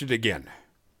I watched it again.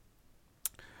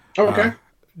 Okay.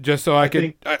 Just so I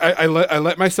could, I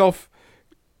let myself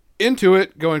into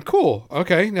it, going, cool.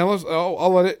 Okay, now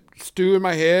I'll let it stew in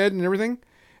my head and everything,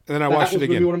 and then I watched it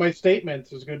again. That was one of my statements.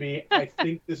 Was going to be, I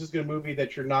think this is going to be a movie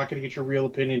that you're not going to get your real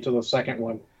opinion until the second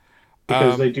one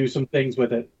because they do some things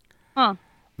with it. Huh.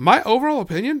 My overall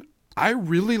opinion, I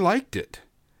really liked it.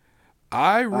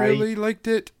 I really liked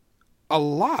it a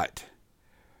lot.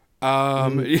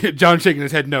 John shaking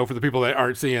his head no for the people that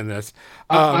aren't seeing this.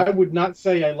 I would not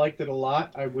say I liked it a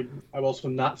lot. I would also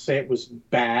not say it was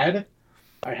bad.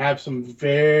 I have some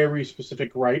very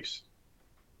specific gripes,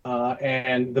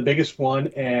 and the biggest one,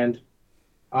 and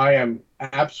I am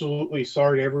absolutely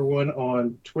sorry to everyone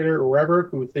on Twitter or wherever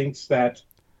who thinks that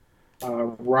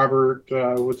Robert,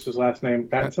 what's his last name,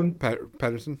 Patterson.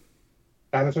 Pattinson,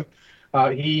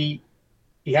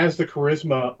 he has the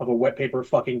charisma of a wet paper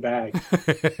fucking bag.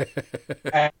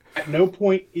 At no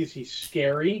point is he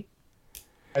scary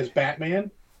as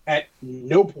Batman. At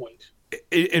no point.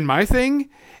 In my thing,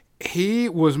 he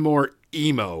was more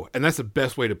emo, and that's the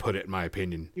best way to put it, in my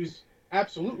opinion. He was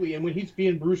absolutely, and when he's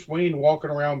being Bruce Wayne, walking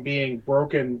around being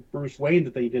broken Bruce Wayne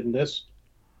that they did in this,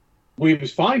 he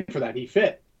was fine for that. He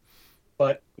fit.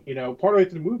 But, you know, part of the way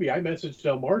through the movie, I messaged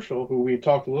Del Marshall, who we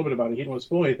talked a little bit about, he didn't want to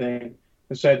spoil anything,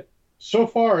 and said, so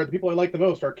far, the people I like the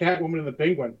most are Catwoman and the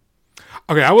Penguin.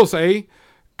 Okay, I will say,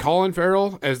 Colin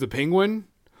Farrell as the Penguin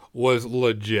was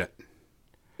legit.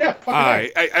 Yeah,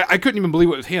 I couldn't even believe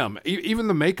it was him. Even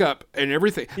the makeup and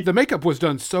everything. The makeup was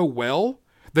done so well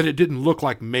that it didn't look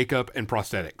like makeup and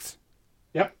prosthetics.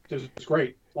 Yep, it was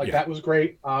great. That was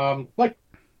great.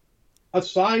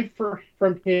 Aside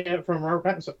from him, from Robert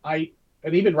Pattinson,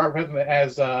 and even Robert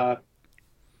Pattinson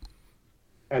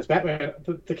as Batman,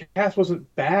 the cast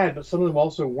wasn't bad, but some of them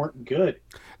also weren't good.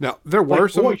 Now there were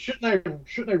some. Boy, shouldn't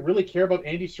I really care about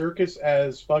Andy Serkis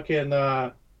as fucking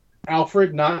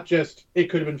Alfred? Not just it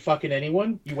could have been fucking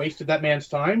anyone. You wasted that man's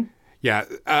time. Yeah,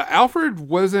 Alfred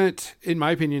wasn't, in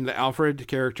my opinion, the Alfred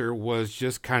character was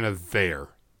just kind of there.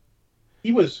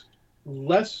 He was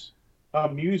less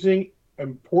amusing,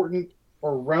 important,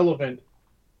 or relevant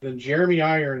than Jeremy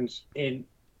Irons in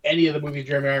any of the movies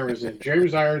Jeremy Irons is in.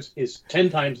 Jeremy Irons is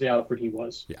 10 times the Alfred he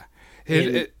was. Yeah.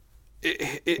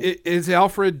 His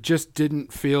Alfred just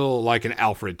didn't feel like an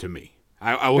Alfred to me.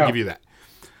 I will give you that.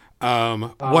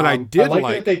 What I did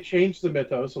like that they changed the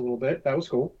mythos a little bit. That was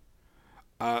cool.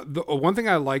 The one thing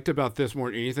I liked about this more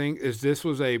than anything is this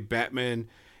was a Batman,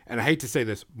 and I hate to say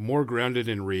this, more grounded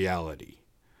in reality,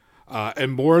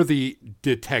 and more the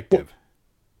detective.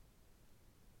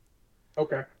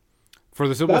 Okay. For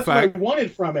the simple fact, what I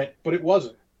wanted from it, but it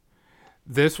wasn't.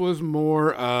 This was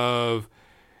more of,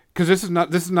 because this is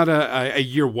not a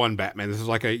year one Batman. This is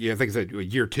like I think it's a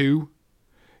year two.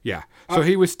 Yeah. So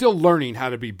he was still learning how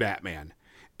to be Batman,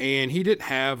 and he didn't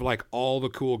have like all the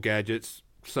cool gadgets.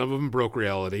 Some of them broke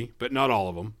reality, but not all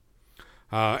of them.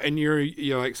 And you're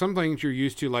like some things you're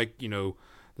used to, like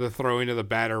the throwing of the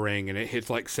Batarang and it hits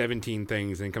like 17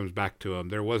 things and comes back to him.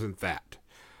 There wasn't that.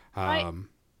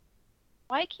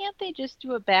 Why can't they just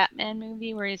do a Batman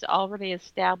movie where he's already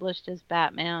established as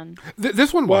Batman?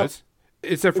 This one was,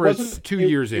 except for it's 2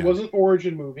 years in. It was an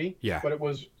origin movie. Yeah, but it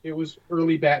was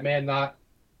early Batman, not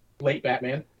late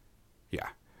Batman. Yeah,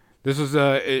 this is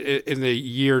in the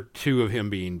year 2 of him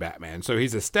being Batman, so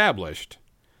he's established.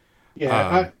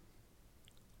 Yeah,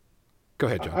 go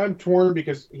ahead, John. I'm torn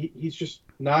because he's just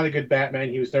not a good Batman.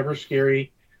 He was never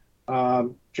scary.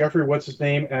 Jeffrey, what's his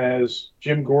name, as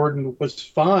Jim Gordon was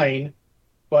fine.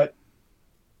 But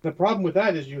the problem with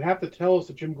that is you have to tell us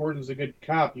that Jim Gordon's a good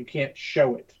cop. You can't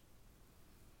show it.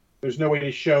 There's no way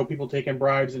to show people taking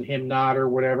bribes and him not or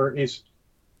whatever.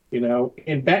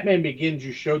 In Batman Begins,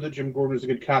 you showed that Jim Gordon was a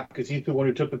good cop because he's the one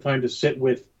who took the time to sit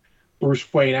with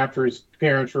Bruce Wayne after his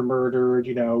parents were murdered.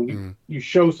 You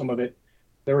show some of it.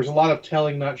 There was a lot of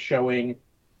telling, not showing.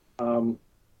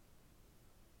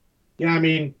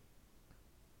 It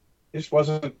just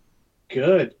wasn't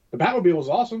good. The Batmobile was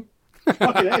awesome.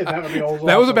 Fucking A, that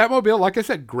was a Batmobile, like I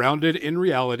said, grounded in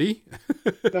reality.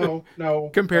 No.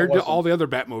 Compared to all the other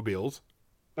Batmobiles.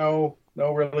 No,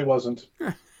 really wasn't.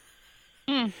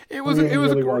 It was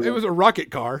a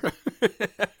rocket car.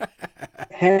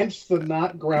 Hence the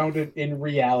not grounded in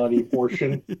reality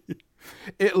portion.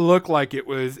 It looked like it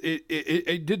was.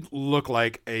 It did look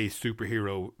like a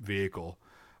superhero vehicle.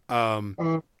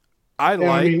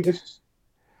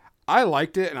 I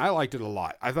liked it, and I liked it a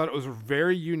lot. I thought it was a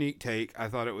very unique take. I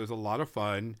thought it was a lot of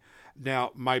fun.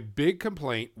 Now, my big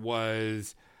complaint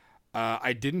was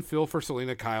I didn't feel for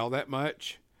Selena Kyle that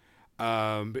much.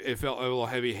 It felt a little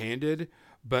heavy-handed,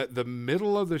 but the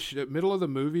middle of the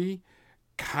movie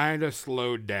kind of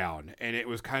slowed down, and it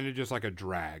was kind of just like a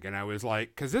drag. And I was like,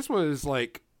 because this was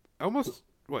like almost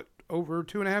over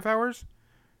 2.5 hours.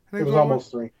 I think it was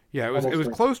almost 3. Yeah, it was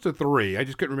close to 3. I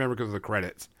just couldn't remember because of the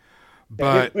credits.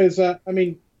 But this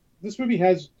movie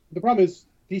has, the problem is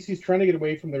DC's trying to get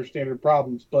away from their standard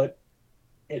problems, but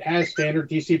it has standard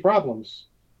DC problems.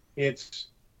 It's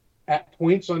at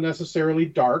points unnecessarily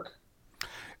dark.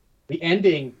 The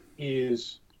ending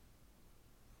is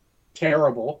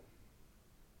terrible.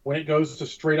 When it goes to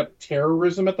straight up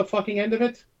terrorism at the fucking end of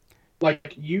it,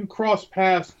 like you cross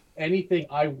past anything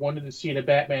I wanted to see in a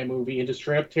Batman movie into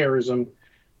straight up terrorism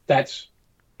that's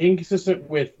inconsistent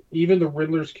with even the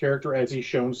Riddler's character as he's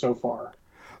shown so far.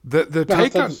 The Now,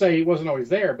 take that's not on to say he wasn't always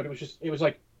there, but it was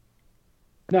like,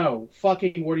 no,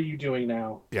 fucking, what are you doing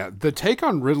now? the take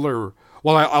on Riddler.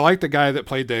 Well, I like the guy that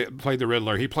played the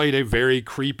Riddler. He played a very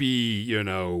creepy,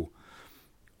 Riddler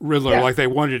Yeah. like they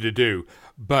wanted to do,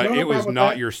 but No it was problem with not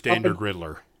that. your standard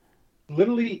Riddler.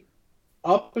 Literally,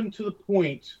 up until the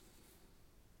point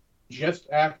just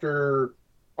after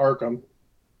Arkham,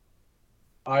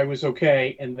 I was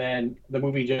okay, and then the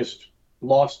movie just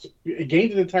it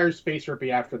gained an entire space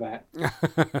rupee after that.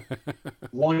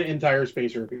 One entire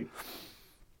space rupee.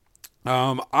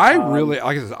 I really,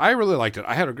 like I said, I really liked it.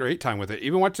 I had a great time with it.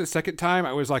 Even watched it the second time,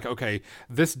 I was like, okay,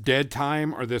 this dead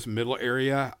time or this middle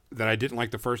area that I didn't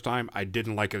like the first time, I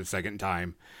didn't like it the second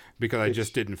time because I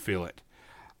just didn't feel it.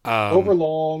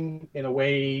 Overlong in a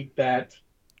way that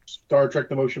Star Trek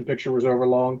the Motion Picture was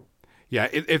overlong. Yeah,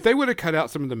 if they would have cut out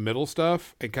some of the middle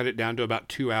stuff and cut it down to about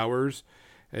 2 hours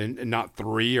and not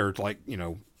 3 or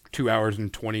 2 hours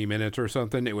and 20 minutes or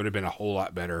something, it would have been a whole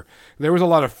lot better. There was a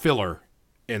lot of filler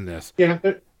in this. Yeah,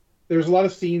 there's a lot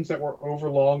of scenes that were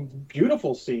overlong,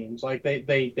 beautiful scenes. Like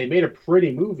they made a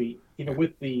pretty movie, even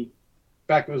with the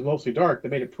fact it was mostly dark. They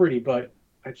made it pretty, but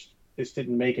this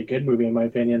didn't make a good movie in my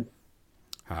opinion.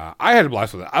 I had a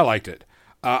blast with it. I liked it.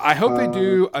 I hope they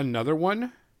do another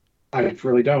one. I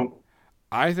really don't.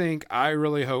 I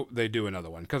really hope they do another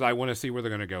one because I want to see where they're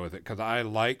going to go with it because I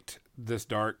liked this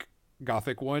dark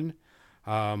gothic one.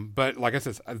 But like I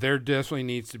said, there definitely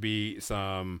needs to be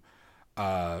some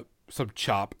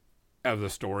chop of the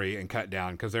story and cut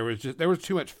down because there was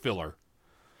too much filler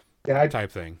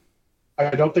type thing.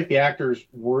 I don't think the actor's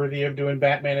worthy of doing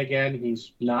Batman again.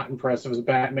 He's not impressive as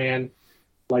Batman.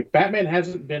 Like, Batman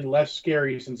hasn't been less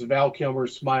scary since Val Kilmer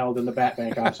smiled in the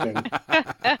Batman costume.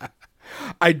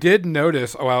 I did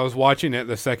notice while I was watching it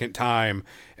the second time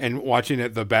and watching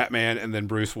it the Batman and then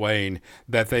Bruce Wayne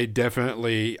that they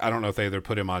definitely, I don't know if they either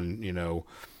put him on,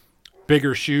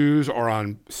 bigger shoes or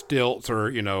on stilts or,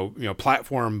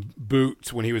 platform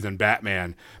boots when he was in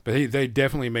Batman, but they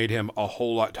definitely made him a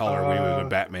whole lot taller when he was in a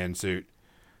Batman suit.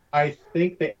 I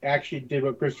think they actually did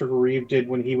what Christopher Reeve did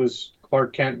when he was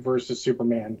Clark Kent versus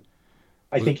Superman.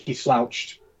 I think he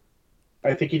slouched.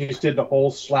 I think he just did the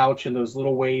whole slouch and those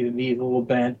little way, the knees a little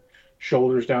bent,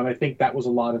 shoulders down. I think that was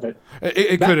a lot of it.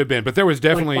 It could have been, but there was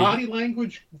definitely body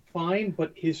language fine,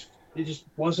 but it just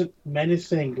wasn't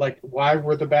menacing. Like, why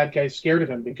were the bad guys scared of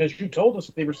him? Because you told us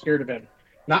they were scared of him,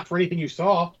 not for anything you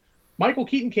saw. Michael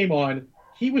Keaton came on.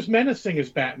 He was menacing as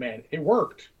Batman. It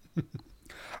worked.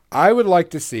 I would like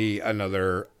to see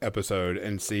another episode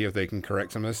and see if they can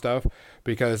correct some of this stuff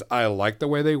because I liked the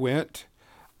way they went.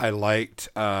 I liked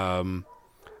the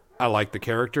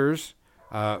characters,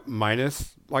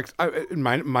 minus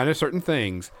certain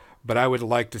things, but I would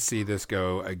like to see this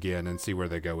go again and see where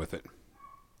they go with it.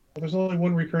 Well, there's only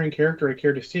one recurring character I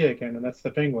care to see again, and that's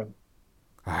the Penguin.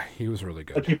 He was really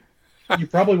good. Like you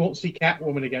probably won't see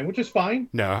Catwoman again, which is fine.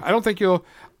 No, I don't think you'll.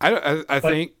 I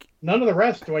think none of the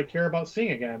rest do I care about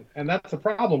seeing again, and that's the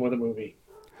problem with a movie.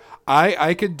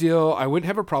 I could deal. I wouldn't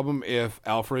have a problem if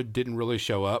Alfred didn't really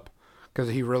show up because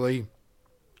he really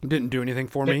didn't do anything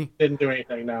for me. Didn't do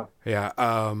anything, no. Yeah.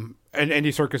 And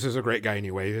Andy Serkis is a great guy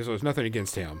anyway. So there's nothing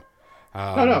against him.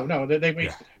 No. They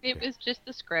wasted. It was just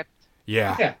the script.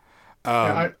 Yeah.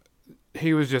 Yeah.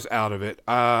 He was just out of it.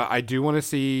 I do want to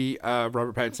see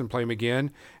Robert Pattinson play him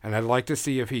again, and I'd like to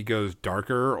see if he goes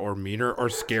darker or meaner or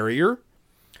scarier,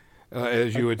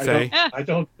 as you would say. I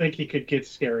don't think he could get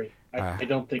scary. I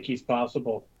don't think he's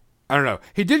possible. I don't know.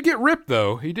 He did get ripped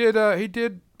though. He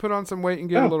did put on some weight and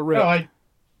get a little ripped.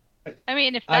 No, I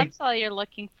mean, if that's all you're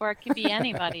looking for, it could be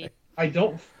anybody. I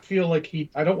don't feel like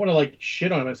I don't want to like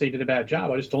shit on him and say he did a bad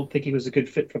job. I just don't think he was a good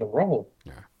fit for the role.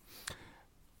 Yeah.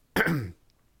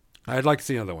 I'd like to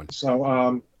see another one.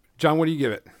 So, John, what do you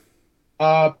give it?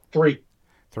 3.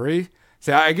 3?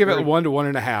 See, I give it 1 to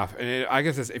 1.5, and I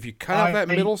guess if you cut out that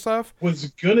middle stuff, was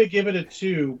gonna give it a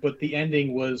 2, but the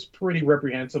ending was pretty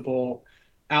reprehensible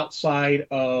outside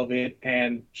of it,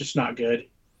 and just not good.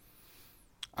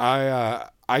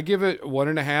 I give it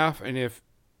 1.5, and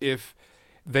if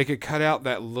they could cut out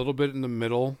that little bit in the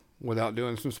middle without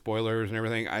doing some spoilers and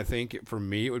everything, I think for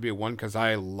me it would be a 1 because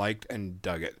I liked and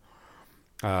dug it.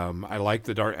 I like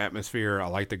the dark atmosphere. I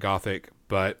like the gothic,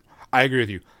 but I agree with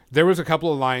you. There was a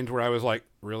couple of lines where I was like,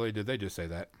 really? Did they just say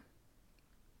that?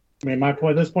 I mean, at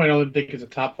this point, I don't think it's a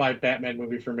top 5 Batman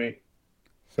movie for me.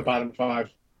 It's the bottom 5.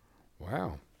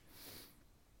 Wow.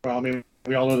 Well, I mean,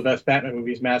 we all know the best Batman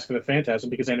movie is Mask of the Phantasm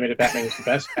because animated Batman is the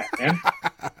best Batman.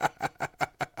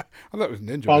 I thought it was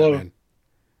Ninja Follow.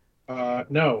 Batman.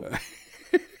 No,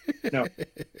 no,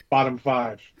 bottom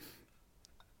 5.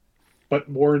 But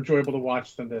more enjoyable to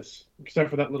watch than this, except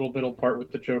for that little middle part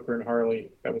with the Joker and Harley.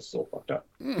 That was still fucked up.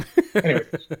 Anyway.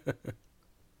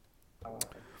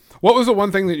 What was the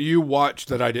one thing that you watched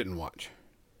that I didn't watch?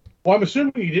 Well, I'm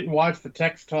assuming you didn't watch the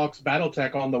Tex Talks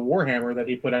Battletech on the Warhammer that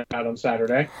he put out on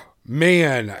Saturday.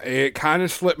 Man, it kind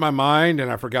of slipped my mind,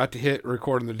 and I forgot to hit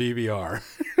record on the DVR.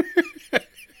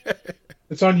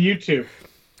 It's on YouTube,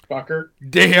 fucker.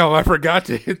 Damn, I forgot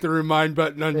to hit the remind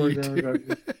button on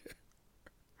YouTube.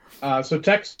 So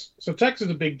Tex is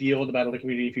a big deal in the Battletech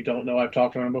community. If you don't know, I've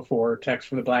talked about him before. Tex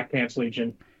from the Black Pants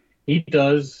Legion. He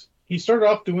started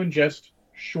off doing just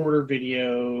shorter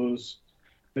videos.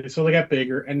 So they got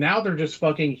bigger, and now they're just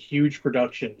fucking huge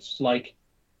productions. Like,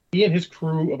 he and his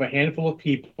crew of a handful of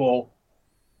people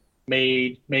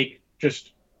make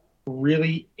just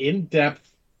really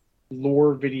in-depth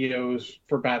lore videos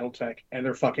for Battletech, and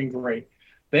they're fucking great.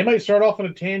 They might start off on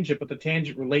a tangent, but the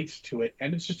tangent relates to it,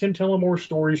 and it's just him telling more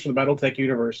stories from the Battletech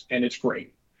universe, and it's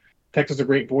great. Tex is a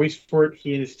great voice for it.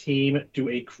 He and his team do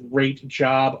a great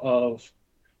job of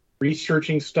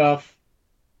researching stuff,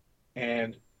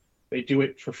 and they do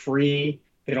it for free.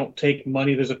 They don't take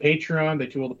money. There's a Patreon. They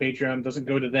do all the Patreon. It doesn't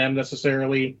go to them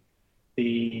necessarily.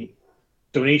 The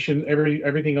donation,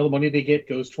 everything, all the money they get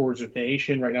goes towards a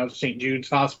donation. Right now it's St. Jude's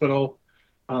Hospital.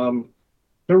 They're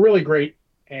really great,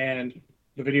 and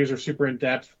the videos are super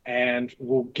in-depth and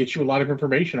will get you a lot of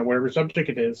information on whatever subject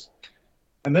it is.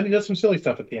 And then he does some silly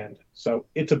stuff at the end. So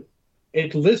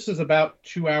it list is about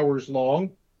 2 hours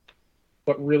long,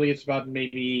 but really it's about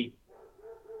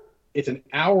it's an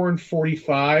hour and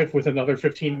 45 with another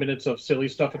 15 minutes of silly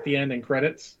stuff at the end and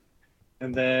credits.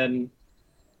 And then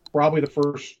probably the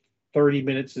first 30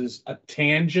 minutes is a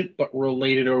tangent, but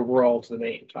related overall to the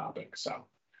main topic. So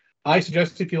I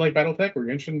suggest if you like Battletech or you're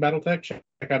interested in Battletech, check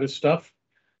out his stuff.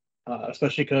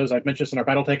 Especially because I've mentioned this in our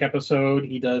Battletech episode,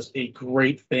 he does a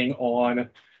great thing on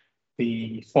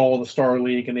the fall of the Star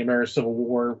League and the American Civil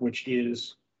War, which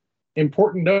is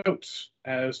important notes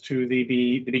as to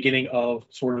the beginning of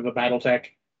sort of the Battletech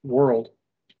world.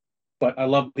 But I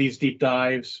love these deep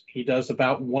dives. He does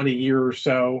about one a year or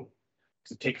so.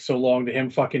 It takes so long to him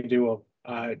fucking do them.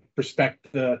 I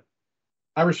respect the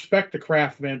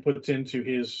craft man puts into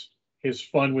his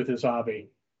fun with his hobby.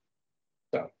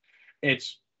 So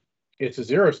it's a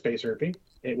zero space herping.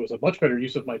 It was a much better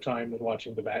use of my time than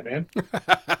watching the Batman.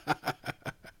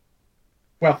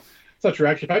 Well, it's not true.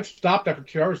 Actually, if I'd stopped after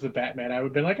 2 hours of the Batman, I would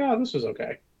have been like, oh, this is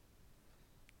okay.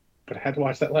 But I had to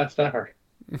watch that last hour.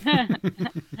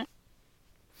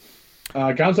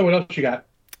 Gonzo, what else you got?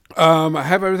 I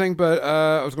have everything, but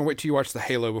I was going to wait till you watch the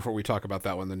Halo before we talk about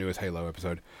that one, the newest Halo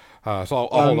episode. So I'll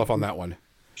hold off on that one.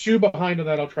 2 behind on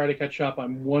that. I'll try to catch up.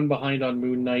 I'm 1 behind on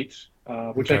Moon Knight,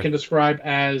 which Okay. I can describe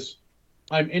as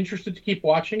I'm interested to keep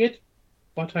watching it,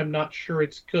 but I'm not sure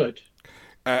it's good.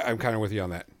 I'm kind of with you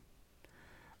on that.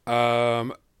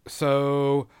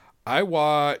 So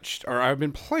I've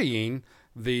been playing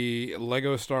the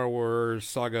Lego Star Wars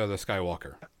Saga of the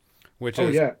Skywalker, which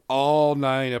is all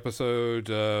 9 episodes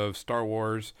of Star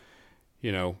Wars,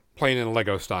 playing in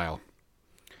Lego style.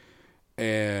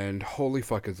 And holy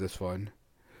fuck is this fun.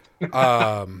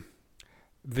 The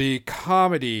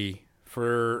comedy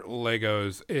for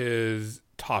Legos is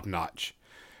top notch.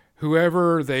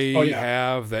 Whoever they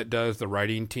have that does the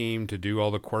writing team to do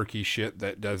all the quirky shit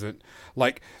that doesn't,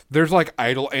 there's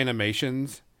idle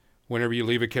animations whenever you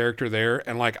leave a character there.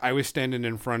 And I was standing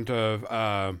in front of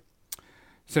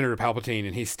Senator Palpatine,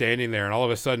 and he's standing there, and all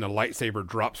of a sudden a lightsaber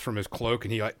drops from his cloak,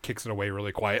 and he kicks it away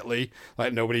really quietly,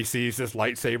 nobody sees this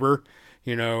lightsaber,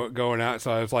 going out.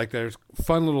 So it's there's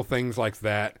fun little things like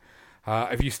that.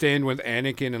 If you stand with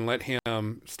Anakin and let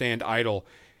him stand idle,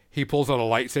 he pulls out a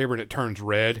lightsaber and it turns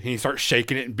red, and he starts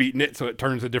shaking it and beating it so it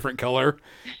turns a different color.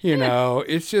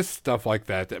 It's just stuff like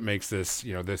that makes this,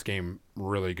 this game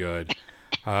really good.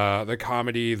 The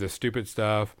comedy, the stupid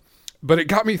stuff. But it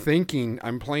got me thinking.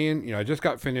 I'm playing, I just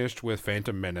got finished with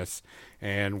Phantom Menace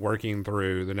and working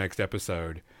through the next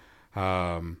episode.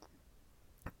 And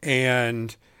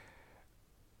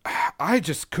I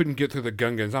just couldn't get through the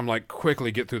Gungans. I'm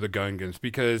quickly get through the Gungans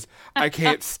because I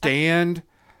can't stand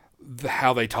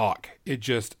how they talk. It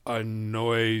just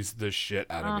annoys the shit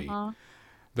out of me.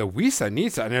 The Wisa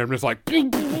Nisa, and I'm just boom,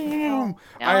 boom.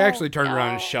 I actually turned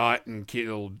around and shot and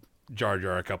killed Jar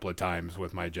Jar a couple of times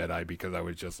with my Jedi because I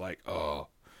was just oh.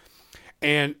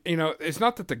 And, it's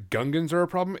not that the Gungans are a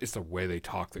problem. It's the way they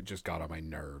talk that just got on my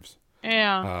nerves.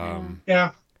 Yeah.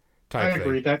 Yeah. I type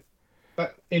agree. thing.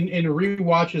 in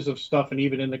rewatches of stuff, and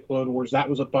even in the Clone Wars, that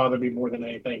was what bothered me more than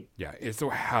anything. Yeah, it's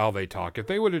how they talk. If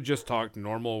they would have just talked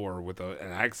normal or with an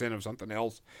accent of something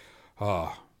else,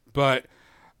 but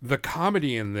the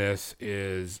comedy in this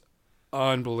is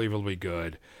unbelievably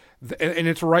good, and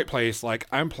it's the right place. Like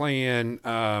I'm playing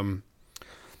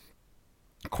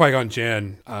Qui-Gon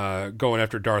Jinn going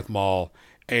after Darth Maul,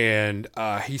 and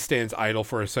he stands idle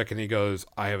for a second. He goes,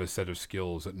 "I have a set of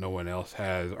skills that no one else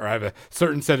has, or I have a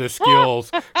certain set of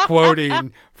skills,"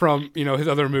 quoting from his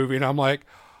other movie, and I'm like,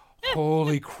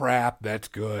 "Holy crap, that's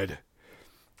good."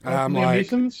 And I'm Liam like,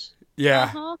 Neeson's? "Yeah,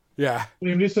 Uh-huh. yeah,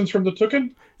 Liam Neeson's from the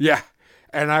Tooken? yeah,"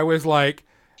 and I was like,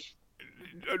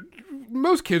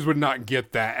 most kids would not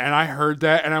get that, and I heard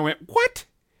that, and I went, "What?"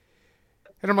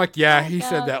 And I'm like, "Yeah, he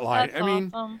said that line." That's I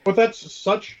mean, awesome. But that's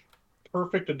such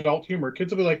perfect adult humor.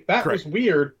 Kids will be like, that Correct. was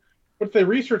weird. But if they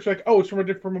research, like, oh, it's from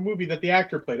a movie that the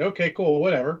actor played. Okay, cool,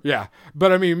 whatever. yeah,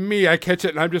 but I mean, I catch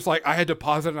it, and I'm just like, I had to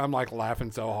pause it, and I'm like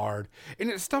laughing so hard, and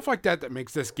it's stuff like that that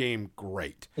makes this game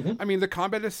great. Mhm. I mean, the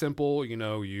combat is simple.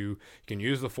 You can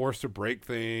use the Force to break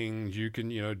things. You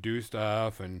can do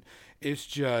stuff, and it's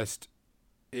just,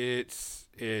 it's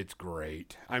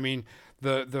great. I mean,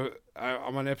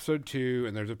 I'm on episode 2,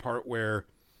 and there's a part where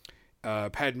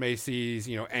Padme sees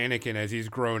Anakin as he's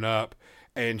grown up,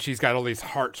 and she's got all these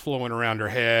hearts flowing around her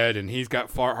head, and he's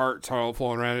got hearts all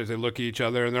flowing around as they look at each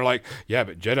other, and they're like, "Yeah,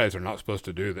 but Jedis are not supposed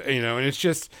to do that," And it's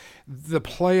just the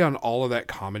play on all of that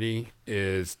comedy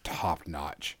is top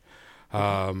notch.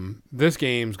 This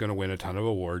game's going to win a ton of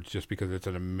awards just because it's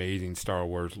an amazing Star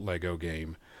Wars Lego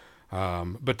game.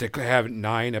 But to have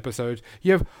 9 episodes,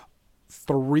 you have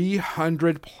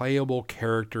 300 playable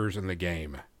characters in the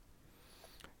game.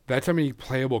 That's how many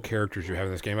playable characters you have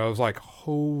in this game. I was like,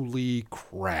 holy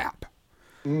crap.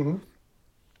 Mm-hmm.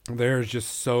 There's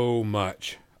just so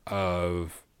much in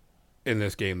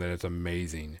this game that it's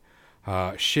amazing.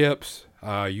 Ships,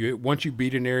 once you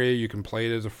beat an area, you can play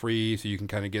it as a free, so you can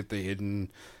kind of get the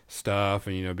hidden stuff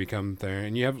and become there.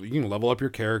 And you can level up your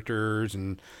characters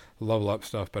and level up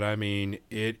stuff. But I mean,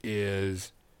 it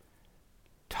is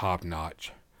top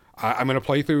notch. I'm going to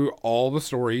play through all the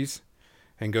stories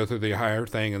and go through the higher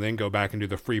thing, and then go back and do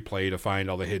the free play to find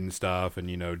all the hidden stuff and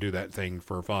do that thing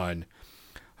for fun.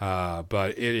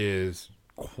 But it is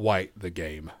quite the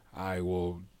game. I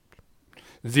will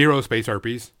 0 space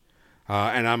harpies,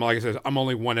 and like I said, I'm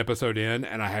only 1 episode in,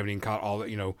 and I haven't even caught all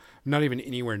the not even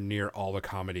anywhere near all the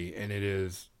comedy, and it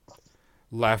is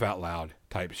laugh out loud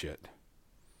type shit.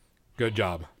 Good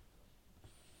job.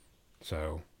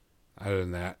 So, other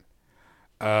than that,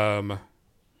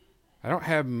 I don't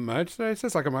have much that it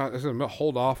says. Like I'm gonna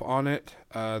hold off on it.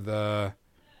 The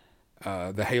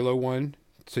Halo one,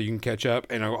 so you can catch up,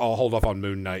 and I'll hold off on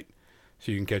Moon Knight,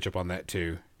 so you can catch up on that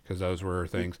too, because those were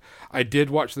things. I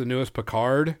did watch the newest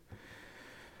Picard.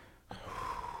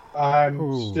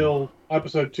 I'm still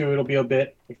episode 2. It'll be a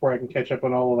bit before I can catch up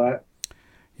on all of that.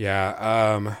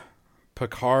 Yeah,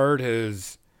 Picard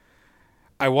has.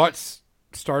 I watched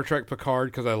Star Trek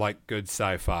Picard because I like good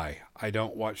sci-fi. I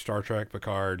don't watch Star Trek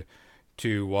Picard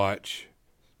to watch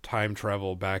time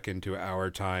travel back into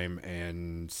our time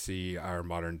and see our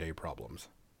modern day problems.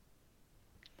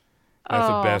 That's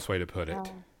the best way to put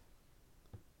it.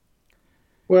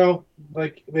 Well,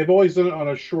 like they've always done it on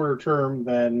a shorter term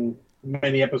than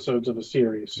many episodes of a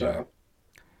series. So, Yeah.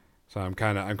 So I'm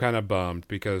kind of bummed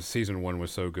because season 1 was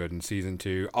so good, and season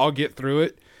 2 I'll get through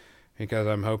it because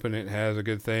I'm hoping it has a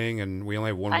good thing, and we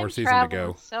only have one more season to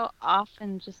go. Is so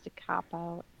often just a cop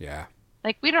out. Yeah.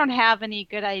 Like, we don't have any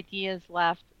good ideas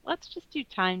left. Let's just do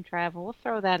time travel. We'll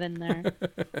throw that in there.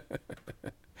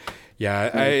 Yeah,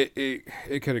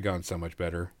 it could have gone so much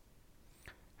better.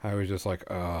 I was just like,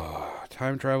 oh,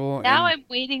 time travel. Now I'm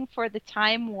waiting for the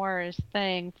Time Wars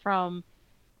thing from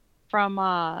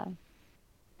what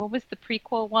was the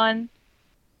prequel one?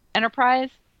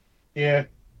 Enterprise? yeah.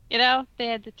 They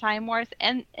had the Time Wars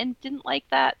and didn't like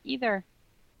that either.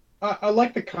 I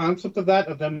like the concept of that,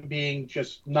 of them being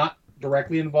just not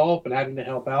directly involved but having to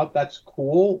help out. That's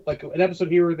cool. Like an episode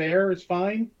here or there is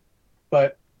fine,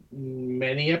 but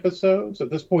many episodes at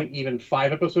this point, even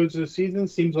 5 episodes in a season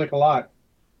seems like a lot.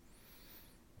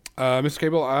 Mr.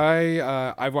 Cable,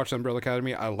 I've watched Umbrella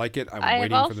Academy. I like it. I'm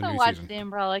waiting for the new season. I've also watched the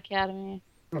Umbrella Academy.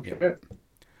 Okay. Yeah.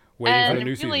 Waiting for the And new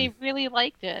really, season. really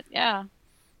liked it. Yeah.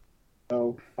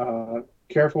 So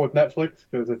careful with Netflix,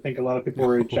 because I think a lot of people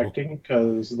are ejecting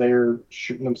because they're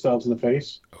shooting themselves in the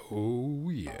face. Oh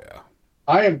yeah.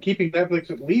 I am keeping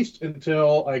Netflix at least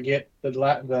until I get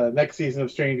the next season of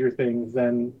Stranger Things.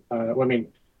 Then, I'll be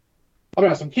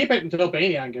honest, I'm keeping it until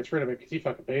Banyan gets rid of it because he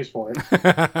fucking pays for it.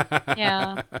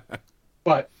 Yeah.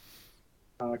 But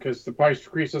because the price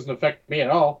increase doesn't affect me at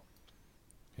all.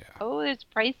 Oh, there's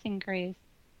price increase.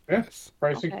 Yes.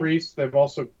 Price Okay. increase. They've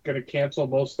also going to cancel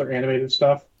most of their animated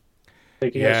stuff.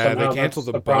 Thinking that Yeah, they somehow canceled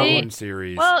that's the problem. Bone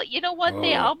series. Well, you know what?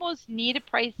 They Oh. almost need a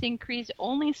price increase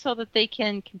only so that they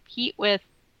can compete with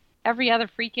every other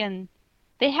freaking.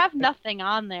 They have nothing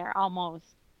on there almost.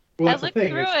 Well, I that's the looked thing.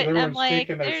 through It's it because and I'm everyone's like,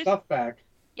 taking their there's stuff back.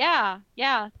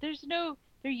 yeah. There's no.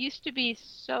 There used to be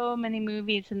so many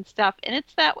movies and stuff, and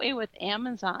it's that way with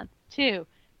Amazon too.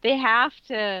 They have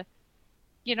to,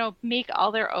 make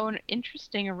all their own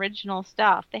interesting original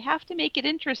stuff. They have to make it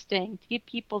interesting to get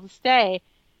people to stay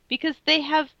because they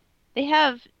have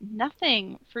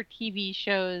nothing for TV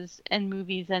shows and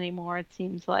movies anymore, it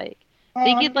seems like.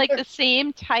 They get like the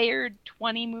same tired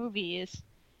 20 movies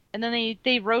and then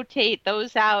they rotate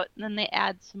those out and then they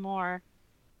add some more.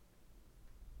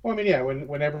 Well, I mean, yeah.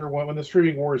 When the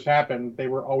streaming wars happened, they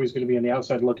were always going to be on the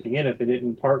outside looking in if they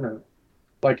didn't partner.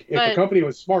 Like if a But company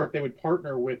was smart, they would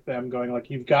partner with them, going like,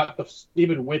 "You've got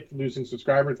even with losing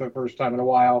subscribers for the first time in a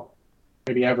while,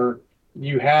 maybe ever,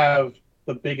 you have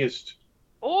the biggest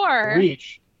or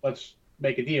reach. Let's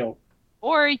make a deal."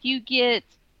 or you get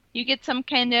some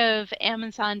kind of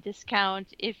Amazon discount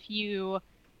if you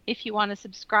want to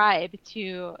subscribe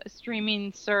to a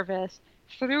streaming service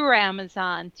through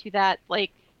Amazon to that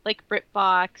like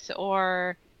BritBox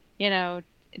or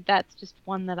that's just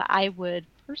one that I would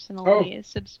personally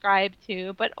subscribe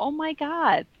to. But oh my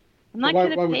God, I'm not Why,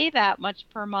 going why to would pay that much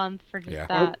per month for just Yeah.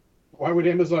 that. why would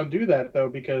Amazon do that though?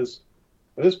 Because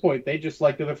at this point, they just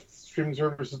like the other streaming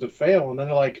services to fail, and then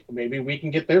they're like, maybe we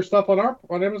can get their stuff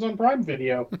on Amazon Prime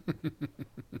Video. We'll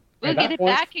At get that it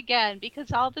point- back again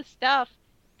because all the stuff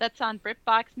that's on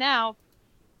BritBox now,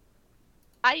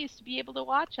 I used to be able to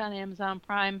watch on Amazon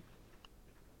Prime.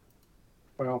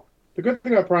 Well, the good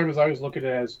thing about Prime is I always look at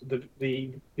it as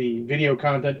the video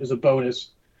content is a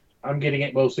bonus. I'm getting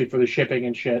it mostly for the shipping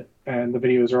and shit, and the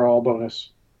videos are all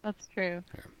bonus. That's true.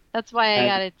 That's why I And-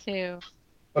 got it too.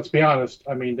 Let's be honest.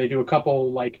 I mean, they do a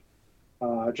couple like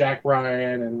Jack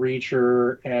Ryan and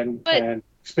Reacher But- and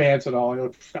Expanse and all.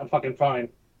 It's fucking fine.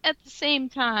 At the same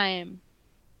time,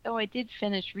 oh, I did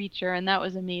finish Reacher, and that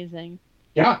was amazing.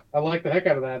 Yeah, I like the heck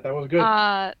out of that. That was good.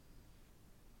 At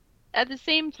the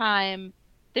same time,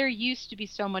 there used to be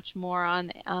so much more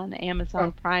on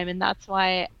Amazon Oh. Prime, and that's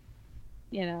why,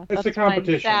 It's that's the why I'm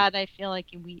competition. sad. I feel like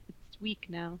it's weak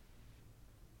now.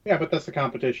 Yeah, but that's the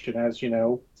competition. As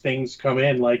things come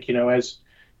in, like as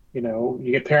you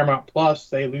get Paramount Plus,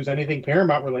 they lose anything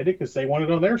Paramount related because they want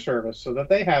it on their service so that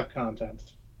they have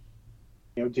content.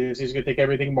 Disney's gonna take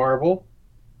everything Marvel,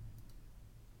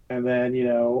 and then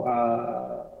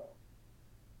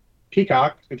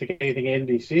Peacock's gonna take anything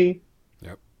NBC.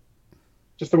 Yep.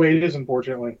 Just the way it is,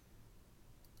 unfortunately.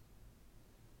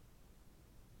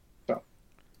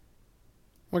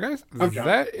 Well, guys, I'm John.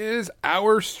 that is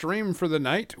our stream for the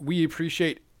night. We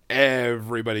appreciate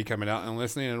everybody coming out and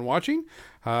listening and watching.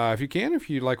 If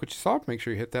you like what you saw, make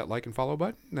sure you hit that like and follow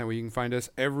button. That way you can find us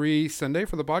every Sunday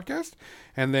for the podcast.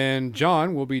 And then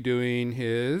John will be doing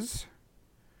his...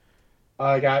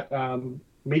 I got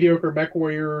Mediocre Mech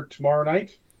Warrior tomorrow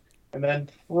night, and then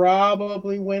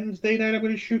probably Wednesday night I'm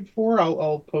going to shoot for.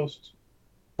 I'll post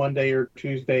Monday or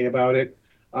Tuesday about it.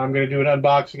 I'm going to do an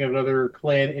unboxing of another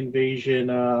Clan Invasion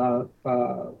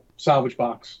salvage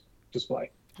box display.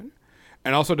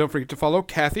 And also, don't forget to follow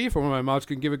Kathy. If one of my mods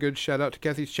can give a good shout out to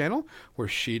Kathy's channel, where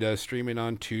she does streaming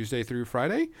on Tuesday through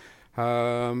Friday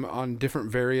on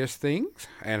different various things,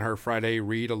 and her Friday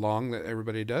read along that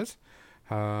everybody does.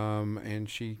 And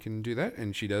she can do that,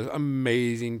 and she does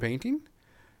amazing painting.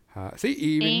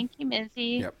 Thank you,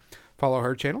 Missy. Yep. Follow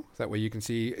her channel. That way you can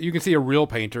see a real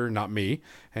painter, not me,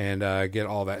 and get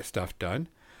all that stuff done.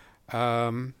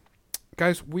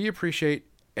 Guys, we appreciate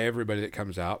everybody that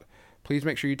comes out. Please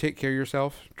make sure you take care of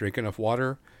yourself. Drink enough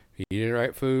water. Eat the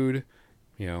right food.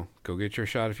 Go get your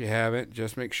shot if you haven't.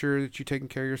 Just make sure that you're taking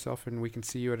care of yourself, and we can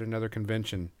see you at another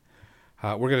convention.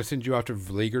 We're going to send you off to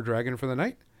Vlieger Dragon for the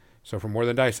night. So for More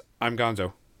Than Dice, I'm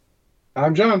Gonzo.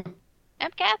 I'm John.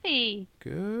 I'm Kathy.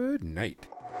 Good night.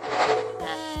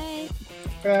 Bye.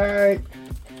 Bye.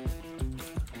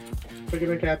 Take it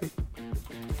in, Kathy.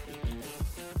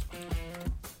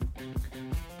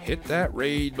 Hit that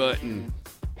raid button.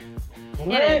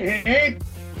 Hey.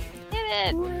 Hit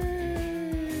it.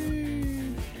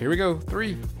 Raid. Here we go.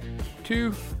 3,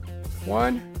 2,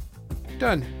 1.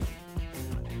 Done.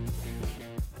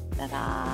 Ta-da.